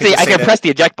can press the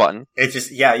eject button. It's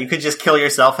just, you could just kill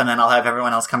yourself, and then I'll have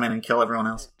everyone else come in and kill everyone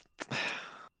else.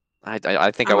 I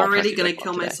think I'm I won't already going to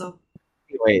kill myself.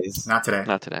 Anyways. Not today.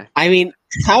 Not today. I mean,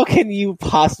 how can you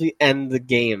possibly end the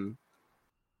game?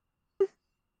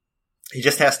 He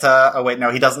just has to... Oh, wait,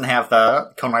 no, he doesn't have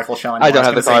the cone rifle shell anymore. I don't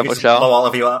have the cone rifle shell. Blow all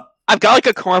of you up. I've got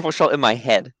a cone rifle shell in my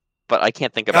head, but I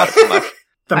can't think about it too much.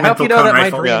 I hope you know that my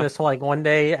dream is to, one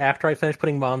day after I finish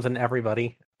putting bombs in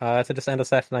everybody, to just end a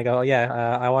session, I go,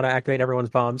 I want to activate everyone's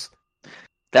bombs.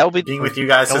 That will be Being with you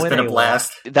guys has Going been a anywhere.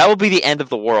 blast. that will be the end of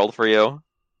the world for you.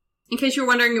 In case you're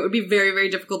wondering, it would be very, very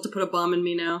difficult to put a bomb in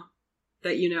me now.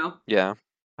 That you know. Yeah.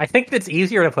 I think it's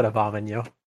easier to put a bomb in you.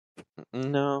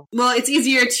 No. Well, it's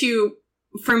easier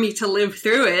for me to live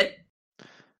through it.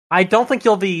 I don't think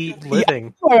you'll be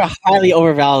living. You are highly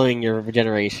overvaluing your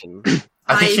regeneration.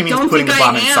 I think she means don't putting think the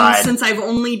bomb I am, inside. since I've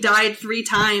only died 3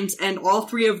 times, and all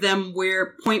 3 of them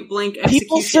were point-blank executions.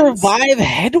 People survive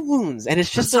head wounds, and it's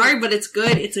I'm just sorry, but it's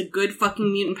good. It's a good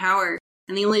fucking mutant power.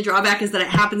 And the only drawback is that it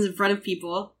happens in front of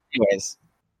people. Anyways,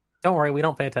 Don't worry, we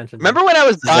don't pay attention. Remember when I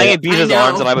was dying in I Beez's know.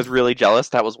 arms and I was really jealous?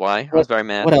 That was why. I was very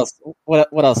mad. what else?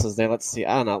 What else is there? Let's see.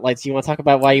 I don't know. Lights, you want to talk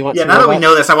about why you want? Yeah, to now that we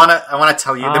know this, I want to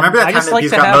tell you. Remember that I time just that like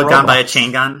Bees to got have mowed down by a robots.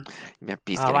 chain gun? Yeah,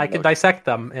 Beez I getting can mowed. dissect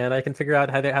them, and I can figure out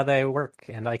how they work,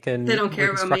 and I can They don't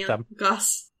care about reconstruct me, them.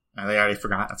 Gus. No, they already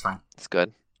forgot. That's fine. It's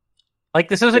good. Like,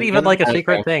 this isn't even like a Okay.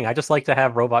 secret thing. I just like to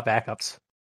have robot backups.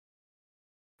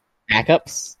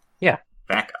 backups.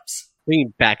 Backups. We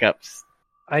need backups.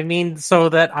 I mean, so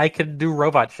that I could do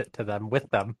robot shit to them, with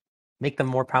them. Make them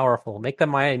more powerful. Make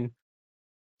them mine.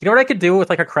 You know what I could do with,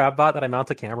 like, a crab bot that I mount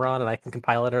a camera on and I can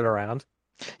pilot it around?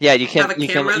 Yeah, you Have can. a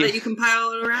camera that you can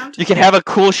pile it around? You can have a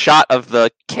cool shot of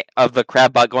the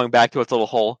crab bot going back to its little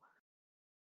hole.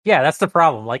 Yeah, that's the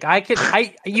problem. Like,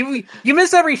 you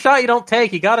miss every shot you don't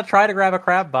take. You gotta try to grab a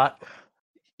crab bot.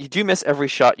 You do miss every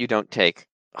shot you don't take.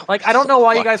 Like, I don't know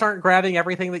why you guys aren't grabbing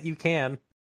everything that you can.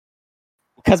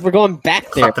 Because we're going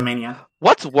back there. Kleptomania.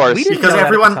 What's worse? We didn't Because know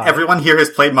that at the time. everyone here has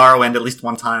played Morrowind at least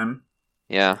one time.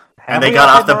 Yeah, And they got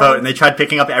off the boat and they tried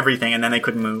picking up everything and then they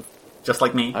couldn't move. Just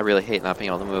like me. I really hate not being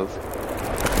able to move.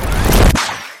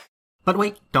 But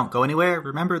wait, don't go anywhere.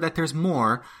 Remember that there's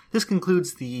more. This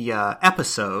concludes the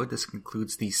episode. This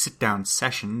concludes the sit-down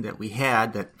session that we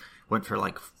had that went for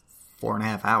like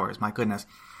 4.5 hours. My goodness.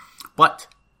 But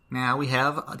now we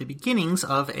have the beginnings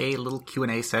of a little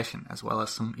Q&A session, as well as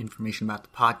some information about the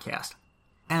podcast.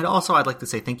 And also, I'd like to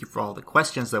say thank you for all the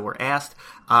questions that were asked.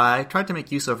 I tried to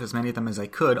make use of as many of them as I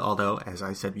could, although, as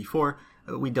I said before,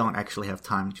 we don't actually have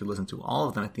time to listen to all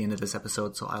of them at the end of this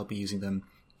episode, so I'll be using them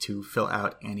to fill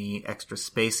out any extra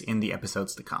space in the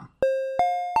episodes to come.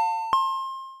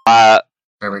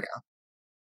 There we go.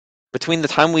 Between the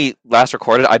time we last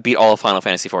recorded, I beat all of Final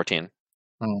Fantasy XIV.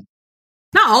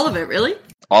 Not all of it, really?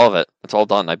 All of it. It's all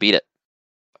done. I beat it.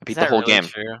 I beat the whole game.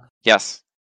 True? Yes.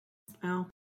 Oh.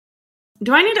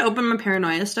 Do I need to open my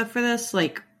paranoia stuff for this?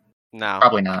 Like, No.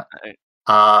 Probably not.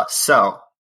 So,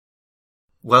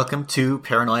 Welcome to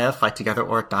Paranoia, Fight Together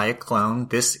or Die a Clone.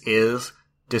 This is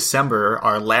December.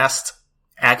 Our last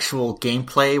actual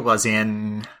gameplay was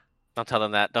in... Don't tell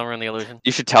them that. Don't ruin the illusion.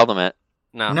 You should tell them it.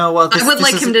 No. No, well, this, I would this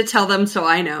like is, him to tell them so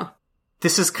I know.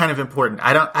 This is kind of important.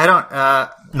 I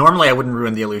don't, normally I wouldn't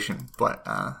ruin the illusion, but,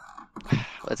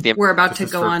 It's the We're about This to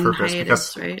is go for on purpose,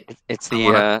 hiatus, because- right? it's I the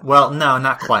wanna- well, no,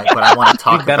 not quite, but I want to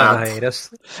talk We've been on about...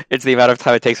 hiatus. it's the amount of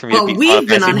time it takes for me Well, to beat we've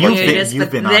been Final on Fantasy hiatus. 14.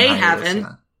 but been on they hiatus, haven't.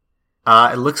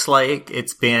 yeah. It looks like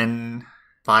it's been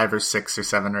 5 or 6 or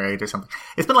 7 or 8 or something.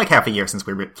 It's been like half a year since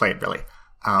we played, really.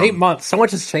 8 months. So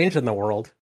much has changed in the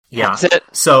world. Yeah. That's it.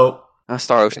 So,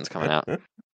 Star Ocean's coming out.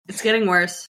 It's getting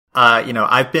worse.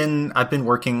 I've been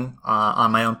working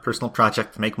on my own personal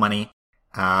project to make money,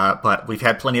 but we've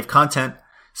had plenty of content.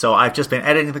 So I've just been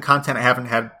editing the content. I haven't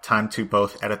had time to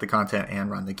both edit the content and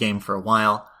run the game for a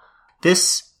while.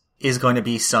 This is going to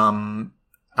be some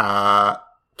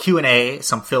Q&A,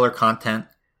 some filler content,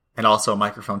 and also a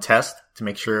microphone test to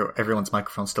make sure everyone's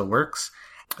microphone still works.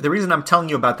 The reason I'm telling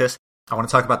you about this, I want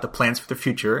to talk about the plans for the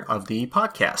future of the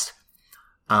podcast.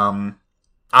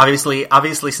 Obviously,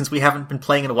 since we haven't been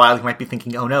playing in a while, you might be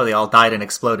thinking, "Oh no, they all died and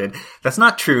exploded." That's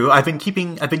not true. I've been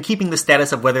keeping the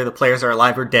status of whether the players are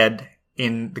alive or dead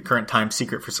in the current time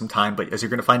secret for some time, but as you're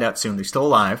going to find out soon, they're still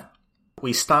alive.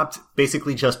 We stopped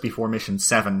basically just before Mission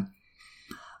 7.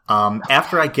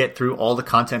 After I get through all the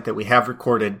content that we have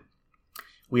recorded,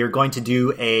 we are going to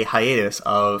do a hiatus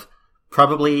of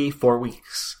probably 4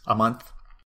 weeks, a month,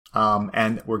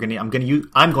 and I'm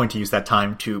going to use that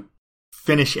time to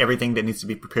finish everything that needs to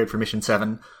be prepared for Mission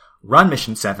 7, run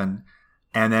Mission 7,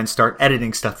 and then start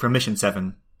editing stuff for Mission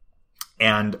 7,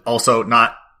 and also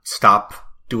not stop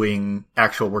doing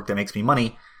actual work that makes me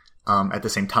money at the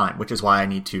same time, which is why I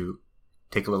need to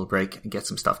take a little break and get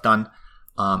some stuff done.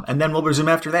 And then we'll resume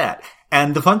after that.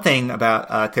 And the fun thing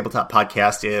about Tabletop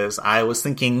Podcast is I was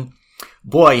thinking,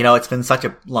 boy, it's been such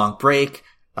a long break.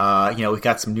 We've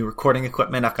got some new recording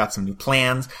equipment. I've got some new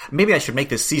plans. Maybe I should make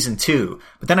this season 2.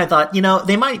 But then I thought,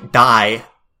 they might die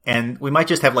and we might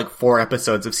just have like 4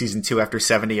 episodes of season 2 after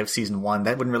 70 of season 1.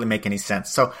 That wouldn't really make any sense.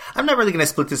 So I'm not really going to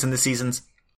split this into seasons.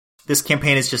 This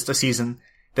campaign is just a season.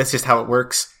 That's just how it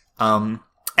works.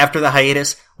 After the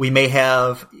hiatus, we may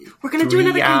have We're gonna do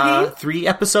another campaign? 3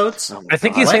 episodes. I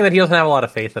think he's saying that he doesn't have a lot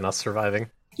of faith in us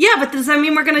surviving. Yeah, but does that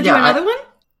mean we're gonna do another one?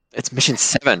 It's mission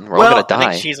 7. We're all gonna I die.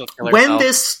 think she's will kill When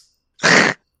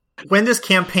herself. when this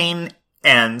campaign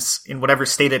ends, in whatever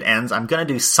state it ends, I'm gonna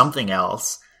do something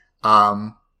else.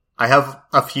 I have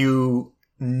a few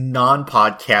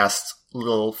non-podcast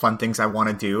little fun things I want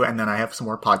to do, and then I have some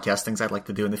more podcast things I'd like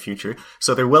to do in the future.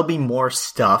 So there will be more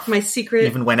stuff. My secret,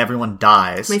 even when everyone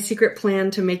dies. My secret plan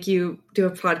to make you do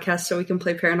a podcast so we can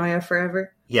play Paranoia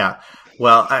forever. Yeah.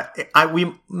 Well,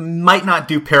 we might not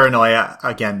do Paranoia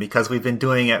again because we've been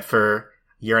doing it for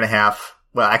a year and a half.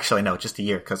 Well, actually, no, just a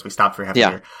year because we stopped for half a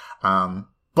year.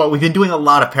 But we've been doing a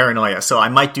lot of Paranoia, so I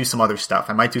might do some other stuff.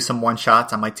 I might do some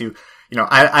one-shots. I might do,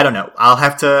 I don't know. I'll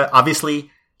have to, obviously,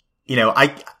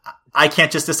 I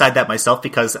can't just decide that myself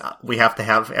because we have to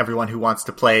have everyone who wants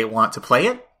to play want to play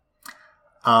it.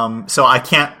 So I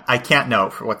can't know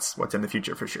for what's in the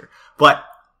future for sure. But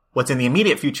what's in the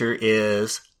immediate future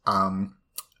is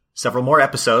several more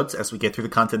episodes as we get through the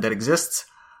content that exists,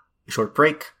 a short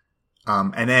break,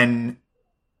 and then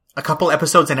a couple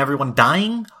episodes and everyone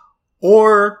dying,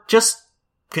 or just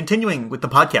continuing with the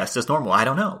podcast as normal. I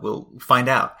don't know. We'll find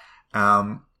out.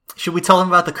 Should we tell them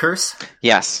about the curse?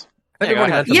 Yes.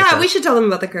 Yeah, we should tell them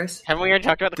about the curse. Haven't we already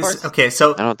talked about the curse? Okay,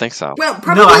 so I don't think so. Well,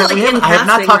 probably no, I in have not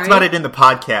passing, talked right? about it in the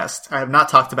podcast. I have not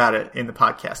talked about it in the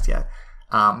podcast yet.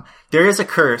 There is a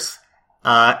curse.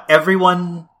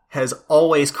 Everyone has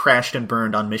always crashed and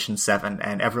burned on Mission 7,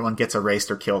 and everyone gets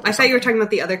erased or killed. I thought you were talking about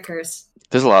the other curse.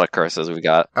 There's a lot of curses we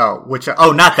got. Oh,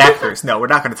 not that curse. No, we're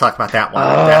not going to talk about that one.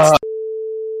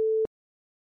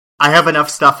 I have enough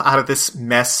stuff out of this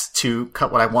mess to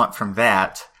cut what I want from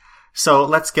that. So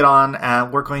let's get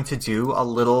on. We're going to do a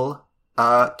little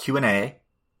Q&A.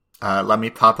 Let me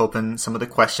pop open some of the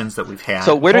questions that we've had.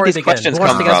 So where do these questions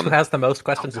come from? Who has the most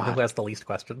questions and who has the least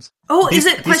questions? Oh, is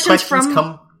it questions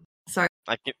from... Sorry.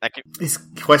 These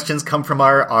questions come from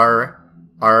our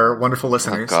wonderful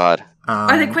listeners. Oh, God.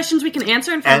 Are they questions we can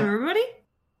answer in front of everybody?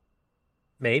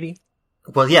 Maybe.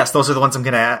 Well, yes, those are the ones I'm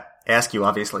going to ask you,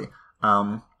 obviously.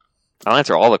 I'll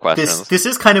answer all the questions. This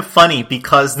is kind of funny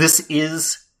because this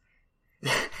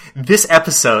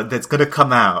episode that's going to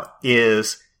come out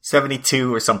is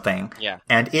 72 or something. Yeah.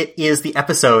 And it is the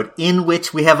episode in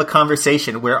which we have a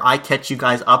conversation where I catch you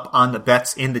guys up on the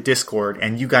bets in the Discord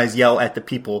and you guys yell at the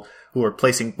people who are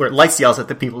where Lights yells at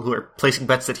the people who are placing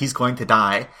bets that he's going to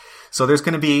die. So there's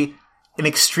going to be an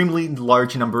extremely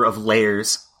large number of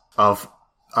layers of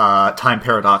time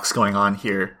paradox going on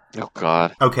here. Oh,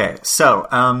 God. Okay,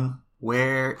 so,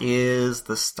 where is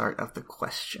the start of the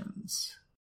questions?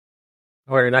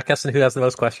 Oh, you're not guessing who has the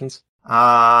most questions?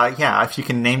 Yeah, if you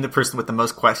can name the person with the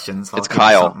most questions. It's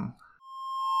Kyle.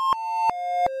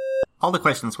 All the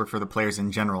questions were for the players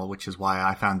in general, which is why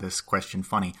I found this question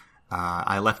funny.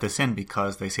 I left this in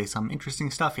because they say some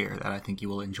interesting stuff here that I think you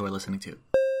will enjoy listening to.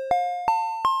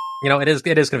 It is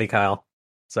going to be Kyle.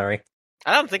 Sorry.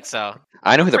 I don't think so.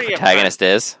 I know who the protagonist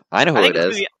is. I know who it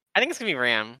is. I think it's going to be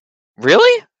Ram.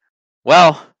 Really?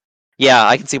 Well, yeah,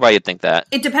 I can see why you'd think that.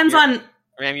 It depends on...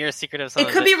 Ram, you're a secret of It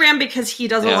could be Ram because he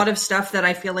does a lot of stuff that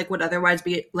I feel like would otherwise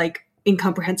be, like,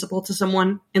 incomprehensible to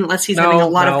someone unless he's having a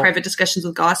lot of private discussions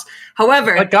with Goss.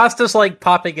 However... But Goss is, like,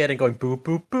 popping in and going, boop,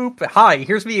 boop, boop. Hi,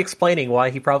 here's me explaining why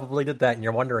he probably did that and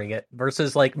you're wondering it.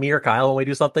 Versus, like, me or Kyle when we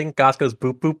do something, Goss goes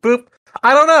boop, boop, boop.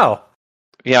 I don't know.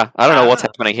 Yeah, I don't know what's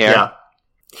happening here. Yeah.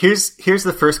 Here's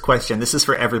the first question. This is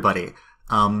for everybody.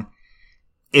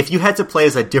 If you had to play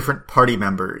as a different party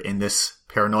member in this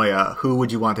Paranoia, who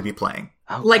would you want to be playing?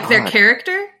 Oh, like their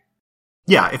character?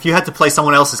 Yeah, if you had to play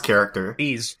someone else's character.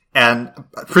 Bees. And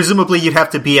presumably you'd have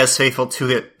to be as faithful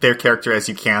to their character as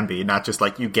you can be, not just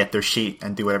like you get their sheet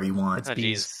and do whatever you want. Oh,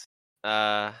 Bees.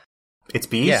 It's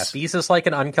Bees? Yeah, Bees is like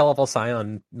an unkillable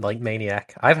Scion, like,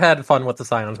 maniac. I've had fun with the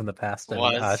Scions in the past,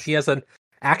 and she has an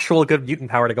actual good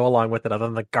mutant power to go along with it, other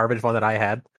than the garbage one that I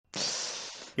had.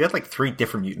 You had like 3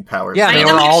 different mutant powers. Yeah, I am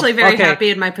actually very happy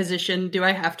in my position. Do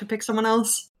I have to pick someone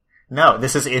else? No,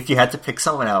 this is if you had to pick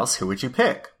someone else, who would you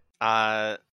pick?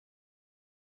 Fritter.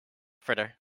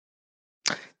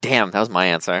 Damn, that was my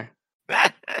answer.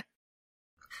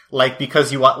 Like,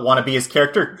 because you want to be his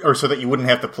character, or so that you wouldn't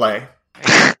have to play?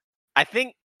 I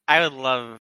think I would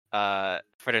love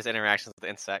Fritter's interactions with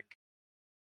Insect.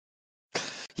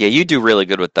 Yeah, you do really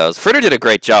good with those. Fritter did a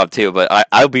great job, too, but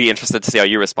I'll be interested to see how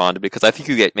you respond, because I think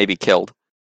you get maybe killed.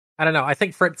 I don't know. I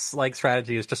think Fritz's, like,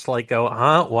 strategy is just to, like, go,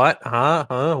 what?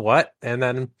 And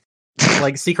then,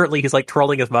 like, secretly he's, like,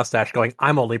 twirling his mustache going,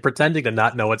 I'm only pretending to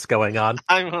not know what's going on.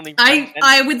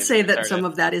 I would say that some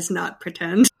of that is not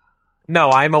pretend. No,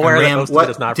 I'm aware that Ram, most of it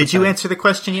is not. did you pretend. answer the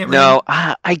question yet? Ram? No,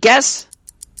 I guess.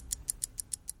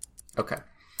 Okay.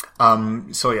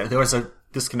 So yeah, there was a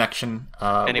disconnection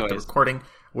with Anyways. the recording.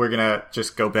 We're gonna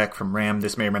just go back from Ram.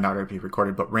 This may or may not already be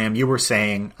recorded, but Ram, you were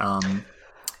saying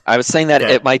I was saying that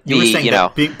it might you were be, saying you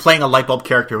that know, playing a light bulb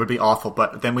character would be awful,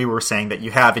 but then we were saying that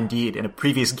you have indeed in a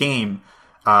previous game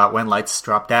when lights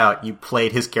dropped out, you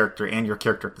played his character and your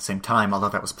character at the same time. Although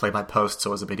that was play by post, so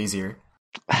it was a bit easier.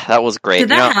 that was great. Did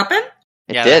You that know, happen?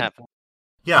 It Yeah, did. that happened.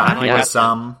 Yeah, Yeah. it was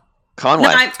Conway.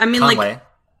 No, I mean, Conway. like,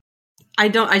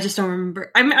 I just don't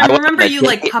remember. I I remember wasn't you a-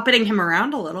 like puppeting him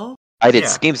around a little. I did Yeah.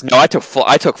 schemes. No, I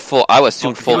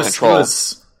assumed full He was control.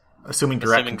 assuming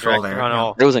direct control there.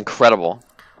 Yeah. It was incredible.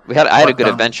 I had a But, good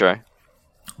adventure.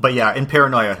 But yeah, in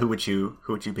Paranoia, who would you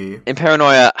be? In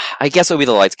Paranoia, I guess it would be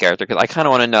the Lights character, because I kind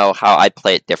of want to know how I'd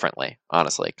play it differently,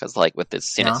 honestly. Because, like, with the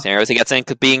scenarios he gets in,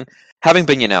 having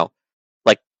been, you know,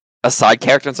 like, a side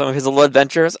character in some of his little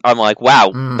adventures, I'm like,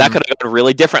 wow, that could have gone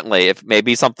really differently if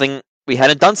maybe we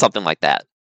hadn't done something like that.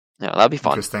 Yeah, that'd be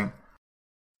fun. Interesting.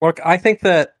 Look, I think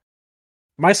that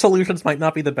my solutions might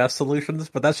not be the best solutions,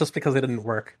 but that's just because they didn't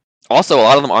work. Also, a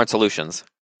lot of them aren't solutions.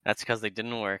 That's because they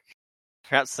didn't work.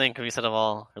 Perhaps same could be said of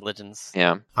all religions.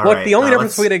 Yeah. All Look, right, the only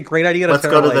difference let's- between a great idea and a Let's go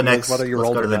terrible to the idea is next. whether you Let's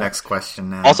rolled go to or the not. next question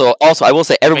now. Also, I will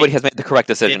say everybody Wait. has made the correct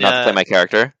decision Did, not to play my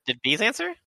character. Did Bees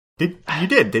answer?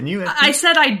 didn't you? I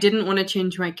said I didn't want to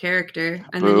change my character,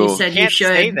 and then Boo. you said you Can't should.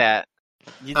 say that.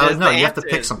 There's No, the you have to answers.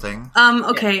 pick something.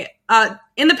 Okay.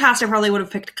 In the past, I probably would have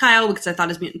picked Kyle because I thought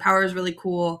his mutant power is really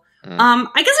cool. Mm.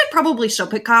 I guess I'd probably still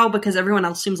pick Kyle because everyone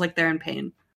else seems like they're in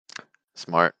pain.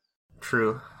 Smart.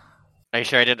 True. Are you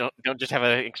sure I don't just have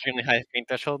an extremely high pain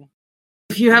threshold?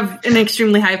 If you have an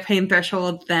extremely high pain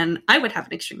threshold, then I would have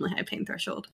an extremely high pain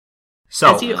threshold.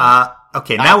 So, As you.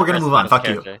 okay, now we're gonna move on. Fuck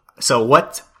Character. you. So,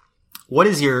 what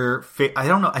is your? I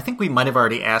don't know. I think we might have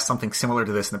already asked something similar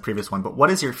to this in the previous one. But what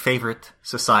is your favorite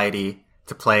society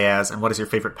to play as, and what is your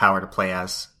favorite power to play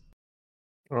as?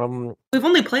 We've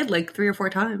only played like 3 or 4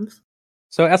 times.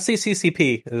 So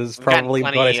SCCCP is We've gotten probably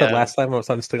what plenty, I said last time, what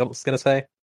I'm still going to say.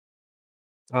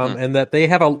 Hmm. And that they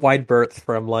have a wide berth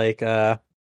from, like,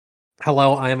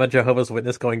 hello, I am a Jehovah's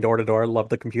Witness going door to door, love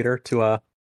the computer, to,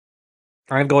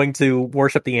 I'm going to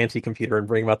worship the anti-computer and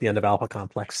bring about the end of Alpha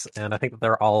Complex. And I think that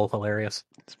they're all hilarious.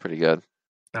 It's pretty good.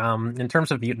 In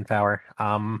terms of mutant power,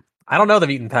 I don't know the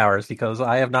mutant powers because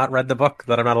I have not read the book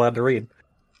that I'm not allowed to read.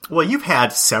 Well, you've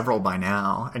had several by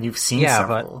now, and you've seen Yeah,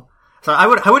 several. So I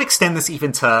would extend this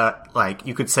even to, like,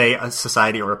 you could say a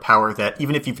society or a power that,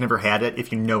 even if you've never had it,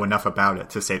 if you know enough about it,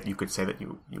 to say you could say that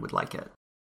you would like it.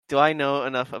 Do I know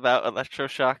enough about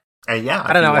electroshock? Yeah.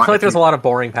 I don't know. I feel like there's a lot of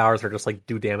boring powers that are just, like,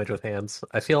 do damage with hands.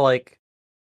 I feel like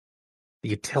the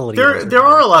utility... There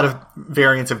are a lot of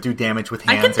variants of do damage with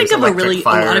hands. I can think There's of a electric,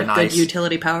 lot fire, of and good ice.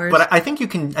 utility powers. But I think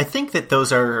I think that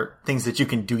those are things that you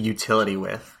can do utility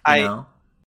with. You know?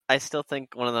 I still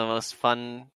think one of the most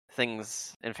fun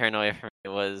things in Paranoia for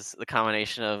me was the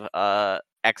combination of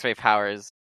X-ray powers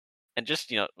and just,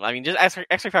 just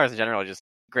X-ray powers in general are just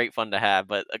great fun to have,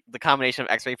 but the combination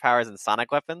of X-ray powers and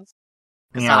sonic weapons.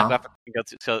 Sonic weapons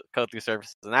can go through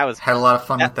surfaces, and that was had a lot of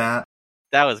fun with that.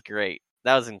 That was great.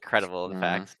 That was incredible, in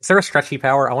fact. Is there a stretchy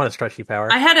power? I want a stretchy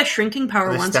power. I had a shrinking power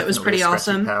There's once. It was definitely pretty a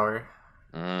stretchy awesome.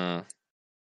 Power.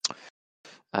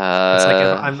 It's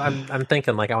like I'm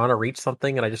thinking, like, I want to reach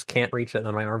something and I just can't reach it, and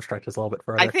then my arm stretches a little bit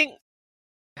further. I think,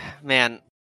 man,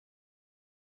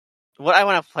 what I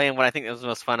want to play and what I think is the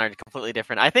most fun are completely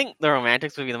different. I think the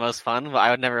romantics would be the most fun, but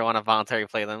I would never want to voluntarily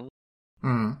play them.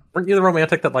 Weren't you the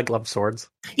romantic that, like, loved swords?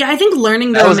 Yeah, I think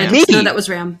learning the That was romantics. me. No, that was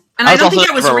Ram, and I I was don't think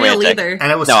also it was never real romantic. either.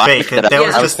 And it was No, I fake. picked it up. That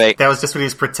was Yeah. just fake. that was just what he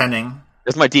was pretending.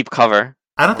 It's my deep cover.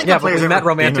 I don't think Yeah, our but players we ever met been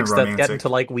romantics that romantic. get into,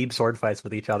 like, weeb sword fights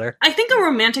with each other. I think a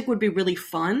romantic would be really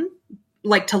fun,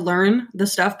 like to learn the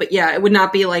stuff. But yeah, it would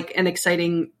not be like an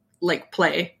exciting like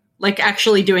play. Like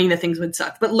actually doing the things would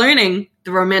suck, but learning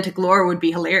the romantic lore would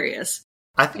be hilarious.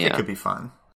 I think it Yeah. could be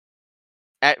fun.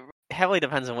 It heavily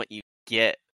depends on what you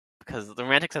get, because the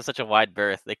romantics have such a wide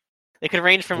berth. They could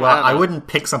range from. Well, I I wouldn't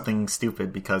pick something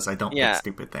stupid because I don't Yeah. pick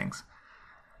stupid things.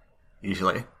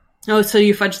 Usually. Oh, so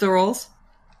you fudge the rolls?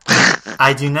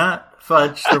 I do not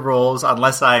fudge the rules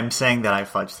unless I'm saying that I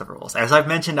fudge the rules. As I've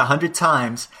mentioned 100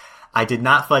 times, I did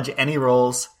not fudge any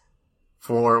rolls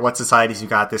for what societies you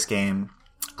got this game,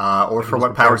 or for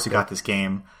what powers you got this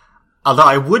game. Although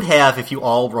I would have if you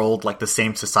all rolled like the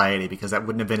same society, because that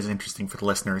wouldn't have been as interesting for the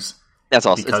listeners. That's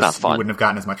also Because it's not you fun. wouldn't have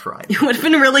gotten as much variety. It would have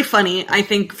been really funny, I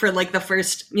think, for like the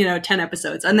first 10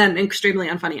 episodes, and then extremely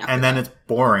unfunny after. And then it's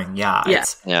boring. Yeah.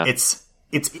 Yeah.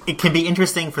 It can be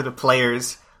interesting for the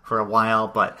players for a while,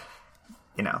 but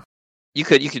you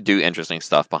could do interesting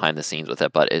stuff behind the scenes with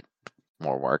it, but it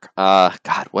more work.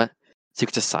 God, what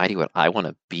secret society would I want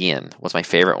to be in? What's my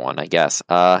favorite one? I guess.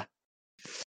 I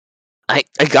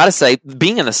gotta say,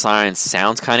 being in the science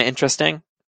sounds kind of interesting.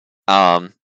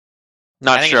 Not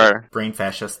sure. Brain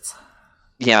fascists.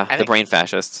 Yeah, the brain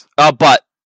fascists. But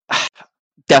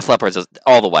Def Leppard's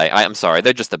all the way. I'm sorry,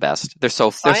 they're just the best. They're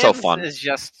so fun. It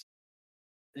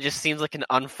just seems like an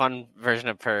unfun version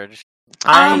of Purge.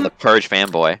 I'm the Purge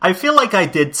fanboy. I feel like I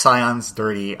did Scions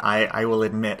dirty. I will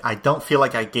admit. I don't feel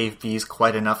like I gave Bees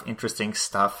quite enough interesting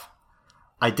stuff.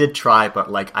 I did try,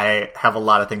 but like I have a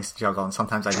lot of things to juggle, and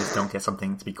sometimes I just don't get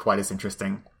something to be quite as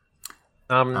interesting.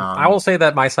 I will say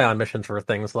that my Scion missions were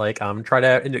things like try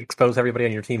to expose everybody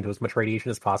on your team to as much radiation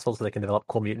as possible so they can develop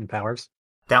cool mutant powers.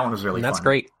 That one was really and that's fun.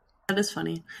 great. That is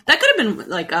funny. That could have been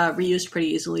like reused pretty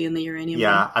easily in the uranium.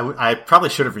 Yeah, I probably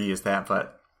should have reused that,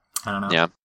 but I don't know. Yeah.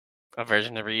 A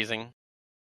version of reusing.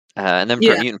 And then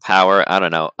for mutant power, I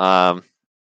don't know.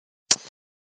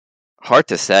 Hard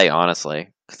to say, honestly,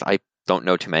 because I don't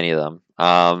know too many of them.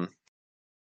 I'm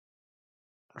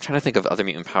trying to think of other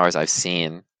mutant powers I've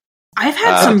seen. I've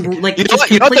had some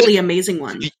completely amazing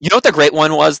ones. You know what the great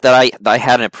one was that I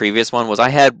had in a previous one was I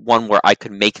had one where I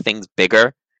could make things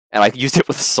bigger, and I used it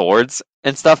with swords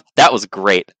and stuff. That was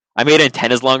great. I made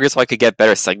antennas longer so I could get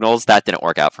better signals. That didn't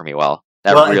work out for me well.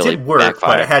 That really it did work, backfired.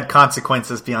 but it had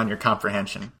consequences beyond your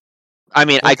comprehension. I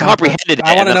mean, I comprehended it.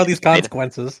 I want to know these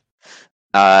consequences.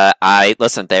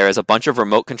 Listen. There is a bunch of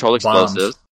remote control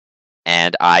explosives,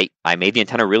 and I made the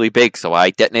antenna really big, so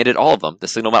I detonated all of them. The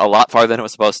signal went a lot farther than it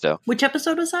was supposed to. Which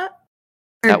episode was that?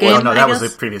 That was the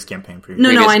previous campaign.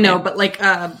 No, I know, but like,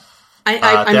 I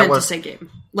meant to say game.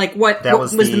 Like, what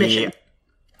was the mission?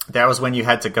 That was when you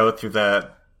had to go through the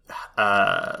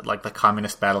the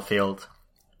communist battlefield.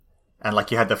 And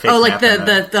like you had the fake map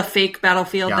the fake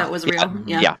battlefield that was real.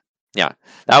 Yeah.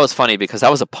 That was funny because that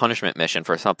was a punishment mission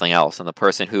for something else, and the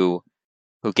person who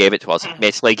gave it to us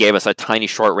basically gave us a tiny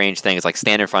short range thing. It's like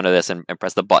stand in front of this and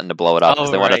press the button to blow it up because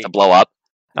they wanted it to blow up.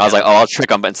 And I was like, I'll trick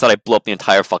them, but instead I blew up the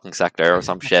entire fucking sector or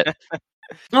some shit.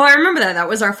 Oh, I remember that. That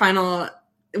was our final.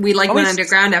 We went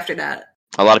underground after that.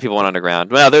 A lot of people went underground.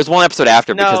 Well, there's one episode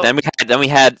after because then we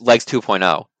had Legs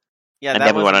 2.0. Yeah, and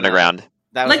then we went underground.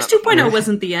 Legs 2.0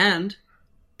 wasn't the end.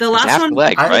 The last one,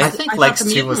 Legs, right? I think Legs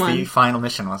 2 was the final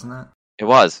mission, wasn't it? It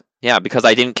was, yeah, because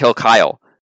I didn't kill Kyle.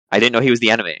 I didn't know he was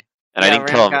the enemy, and I didn't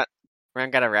kill him.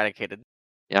 Ram got eradicated.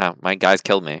 Yeah, my guys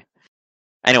killed me.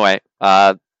 Anyway,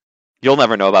 you'll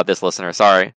never know about this, listener.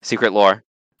 Sorry, secret lore.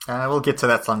 We'll get to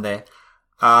that someday.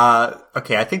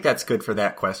 Okay, I think that's good for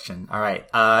that question. All right,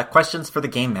 questions for the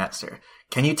Game Master.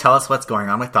 Can you tell us what's going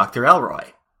on with Dr.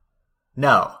 Elroy?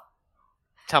 No.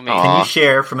 Tell me. Can you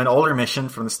share from an older mission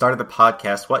from the start of the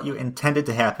podcast what you intended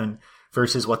to happen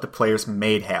versus what the players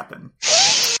made happen?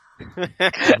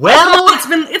 Well,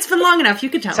 it's been long enough. You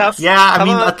could tell us. Yeah, I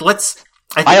mean, let's.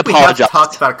 I think we have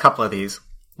talked about a couple of these.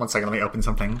 One second, let me open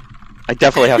something. I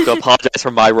definitely have to apologize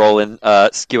for my role in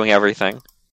skewing everything.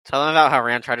 Tell them about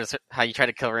how you tried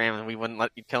to kill Ram and we wouldn't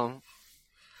let you kill him.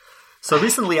 So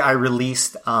recently, I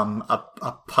released a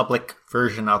public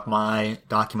version of my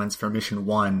documents for Mission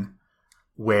 1.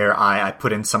 Where I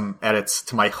put in some edits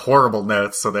to my horrible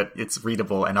notes so that it's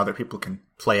readable and other people can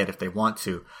play it if they want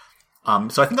to.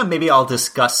 So I think maybe I'll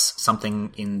discuss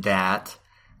something in that,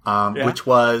 which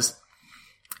was,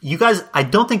 you guys, I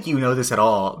don't think you know this at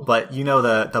all, but you know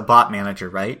the bot manager,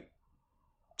 right?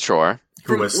 Sure.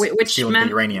 Who was stealing the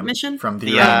uranium mission? From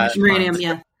the uranium,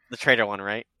 yeah. The traitor one,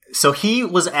 right? So he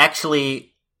was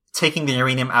actually taking the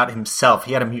uranium out himself.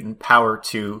 He had a mutant power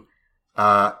to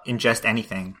ingest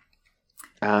anything.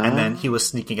 And then he was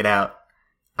sneaking it out.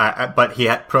 But he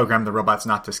had programmed the robots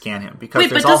not to scan him. Because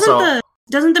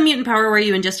doesn't the mutant power where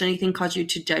you ingest anything cause you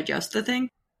to digest the thing?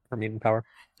 Or mutant power?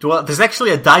 Well, there's actually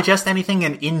a digest anything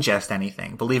and ingest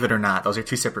anything. Believe it or not. Those are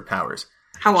two separate powers.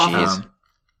 How often?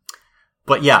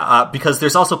 But yeah, because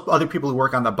there's also other people who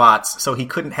work on the bots, so he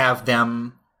couldn't have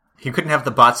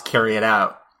the bots carry it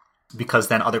out. Because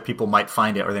then other people might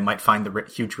find it, or they might find the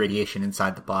huge radiation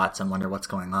inside the bots and wonder what's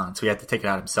going on. So he had to take it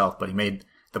out himself, but he made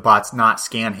the bots not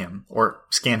scan him, or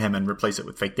scan him and replace it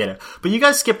with fake data. But you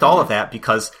guys skipped all of that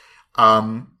because,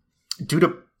 due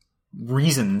to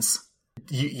reasons,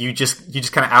 you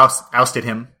just kind of ousted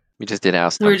him. We just did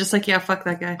oust him. We were just like, yeah, fuck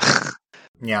that guy.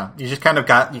 Yeah, you just kind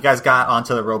of you guys got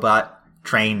onto the robot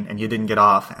train and you didn't get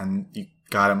off, and you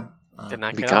got him.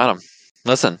 We got him.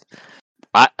 Listen.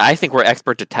 I think we're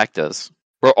expert detectives.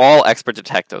 We're all expert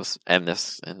detectives in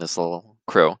this little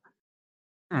crew.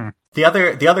 The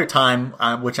other time,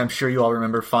 which I'm sure you all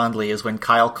remember fondly, is when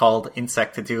Kyle called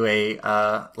Insect to do a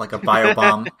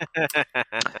biobomb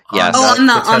Yes. on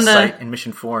the on test the- site in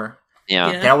Mission 4.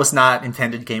 Yeah. That was not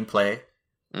intended gameplay.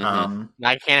 Mhm.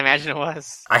 I can't imagine it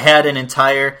was. I had an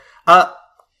entire.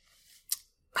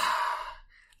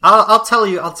 I'll tell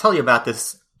you about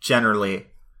this generally.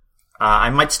 I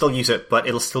might still use it, but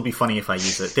it'll still be funny if I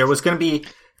use it. There was going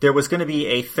to be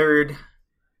a third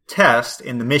test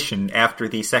in the mission after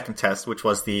the second test, which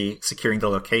was the securing the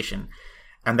location,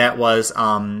 and that was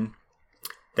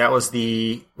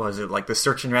the was it like the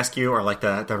search and rescue or like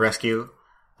the rescue?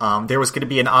 There was going to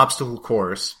be an obstacle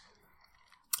course,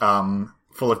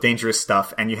 full of dangerous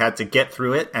stuff, and you had to get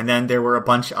through it. And then there were a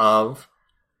bunch of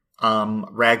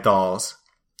ragdolls,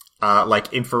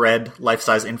 like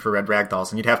life-size infrared ragdolls,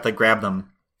 and you'd have to grab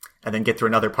them and then get through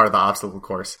another part of the obstacle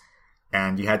course.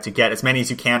 And you had to get as many as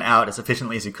you can out as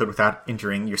efficiently as you could without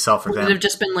injuring yourself or Would them. it have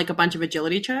just been like a bunch of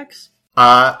agility checks?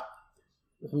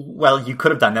 Well, you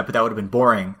could have done that, but that would have been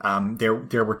boring.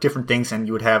 There were different things, and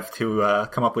you would have to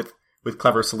come up with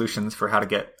clever solutions for how to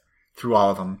get through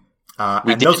all of them.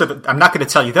 Those are I'm not going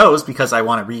to tell you those because I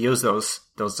want to reuse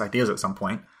those ideas at some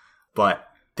point. But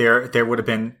there would have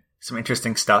been some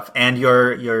interesting stuff, and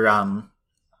your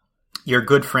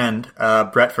good friend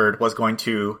Bretford was going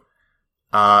to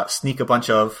sneak a bunch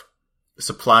of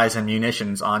supplies and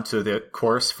munitions onto the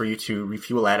course for you to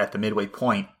refuel at the midway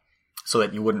point, so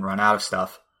that you wouldn't run out of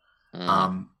stuff.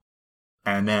 And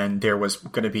then there was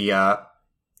going to be an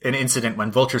incident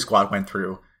when Vulture Squad went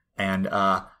through, and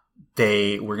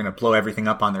they were going to blow everything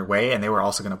up on their way, and they were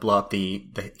also going to blow up the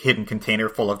hidden container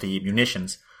full of the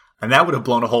munitions. And that would have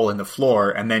blown a hole in the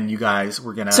floor, and then you guys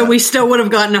were going to... So we still would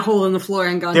have gotten a hole in the floor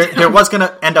and gone down. There was going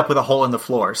to end up with a hole in the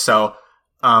floor, so...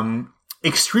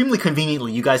 extremely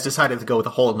conveniently, you guys decided to go with a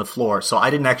hole in the floor, so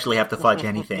I didn't actually have to fudge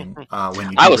anything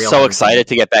when you... I was so excited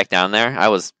to get back down there. I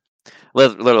was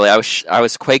literally, I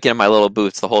was quaking in my little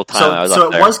boots the whole time I was up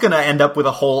there. So it was going to end up with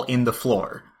a hole in the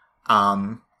floor,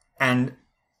 and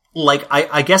like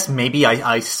I guess maybe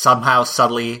I somehow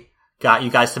subtly got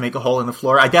you guys to make a hole in the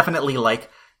floor. I definitely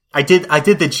I did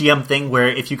the GM thing where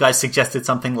if you guys suggested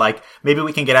something like maybe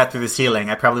we can get out through the ceiling,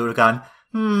 I probably would have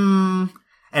gone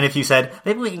And if you said,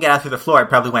 maybe we can get out through the floor, I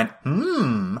probably went,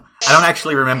 I don't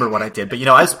actually remember what I did, but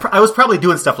I was probably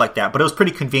doing stuff like that, but it was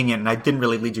pretty convenient, and I didn't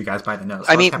really lead you guys by the nose.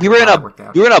 So I mean, we were in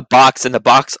a box, and the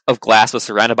box of glass was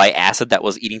surrounded by acid that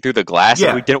was eating through the glass,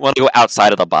 and we didn't want to go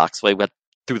outside of the box, so we went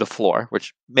through the floor,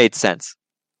 which made sense.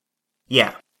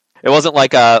 Yeah. It wasn't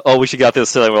like, we should get out through the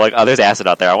ceiling. We're like, there's acid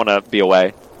out there. I want to be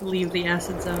away. Leave the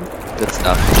acid zone. Good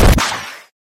stuff.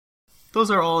 Those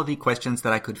are all of the questions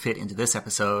that I could fit into this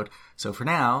episode, so for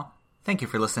now, thank you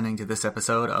for listening to this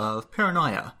episode of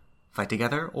Paranoia. Fight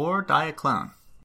together or die a clone.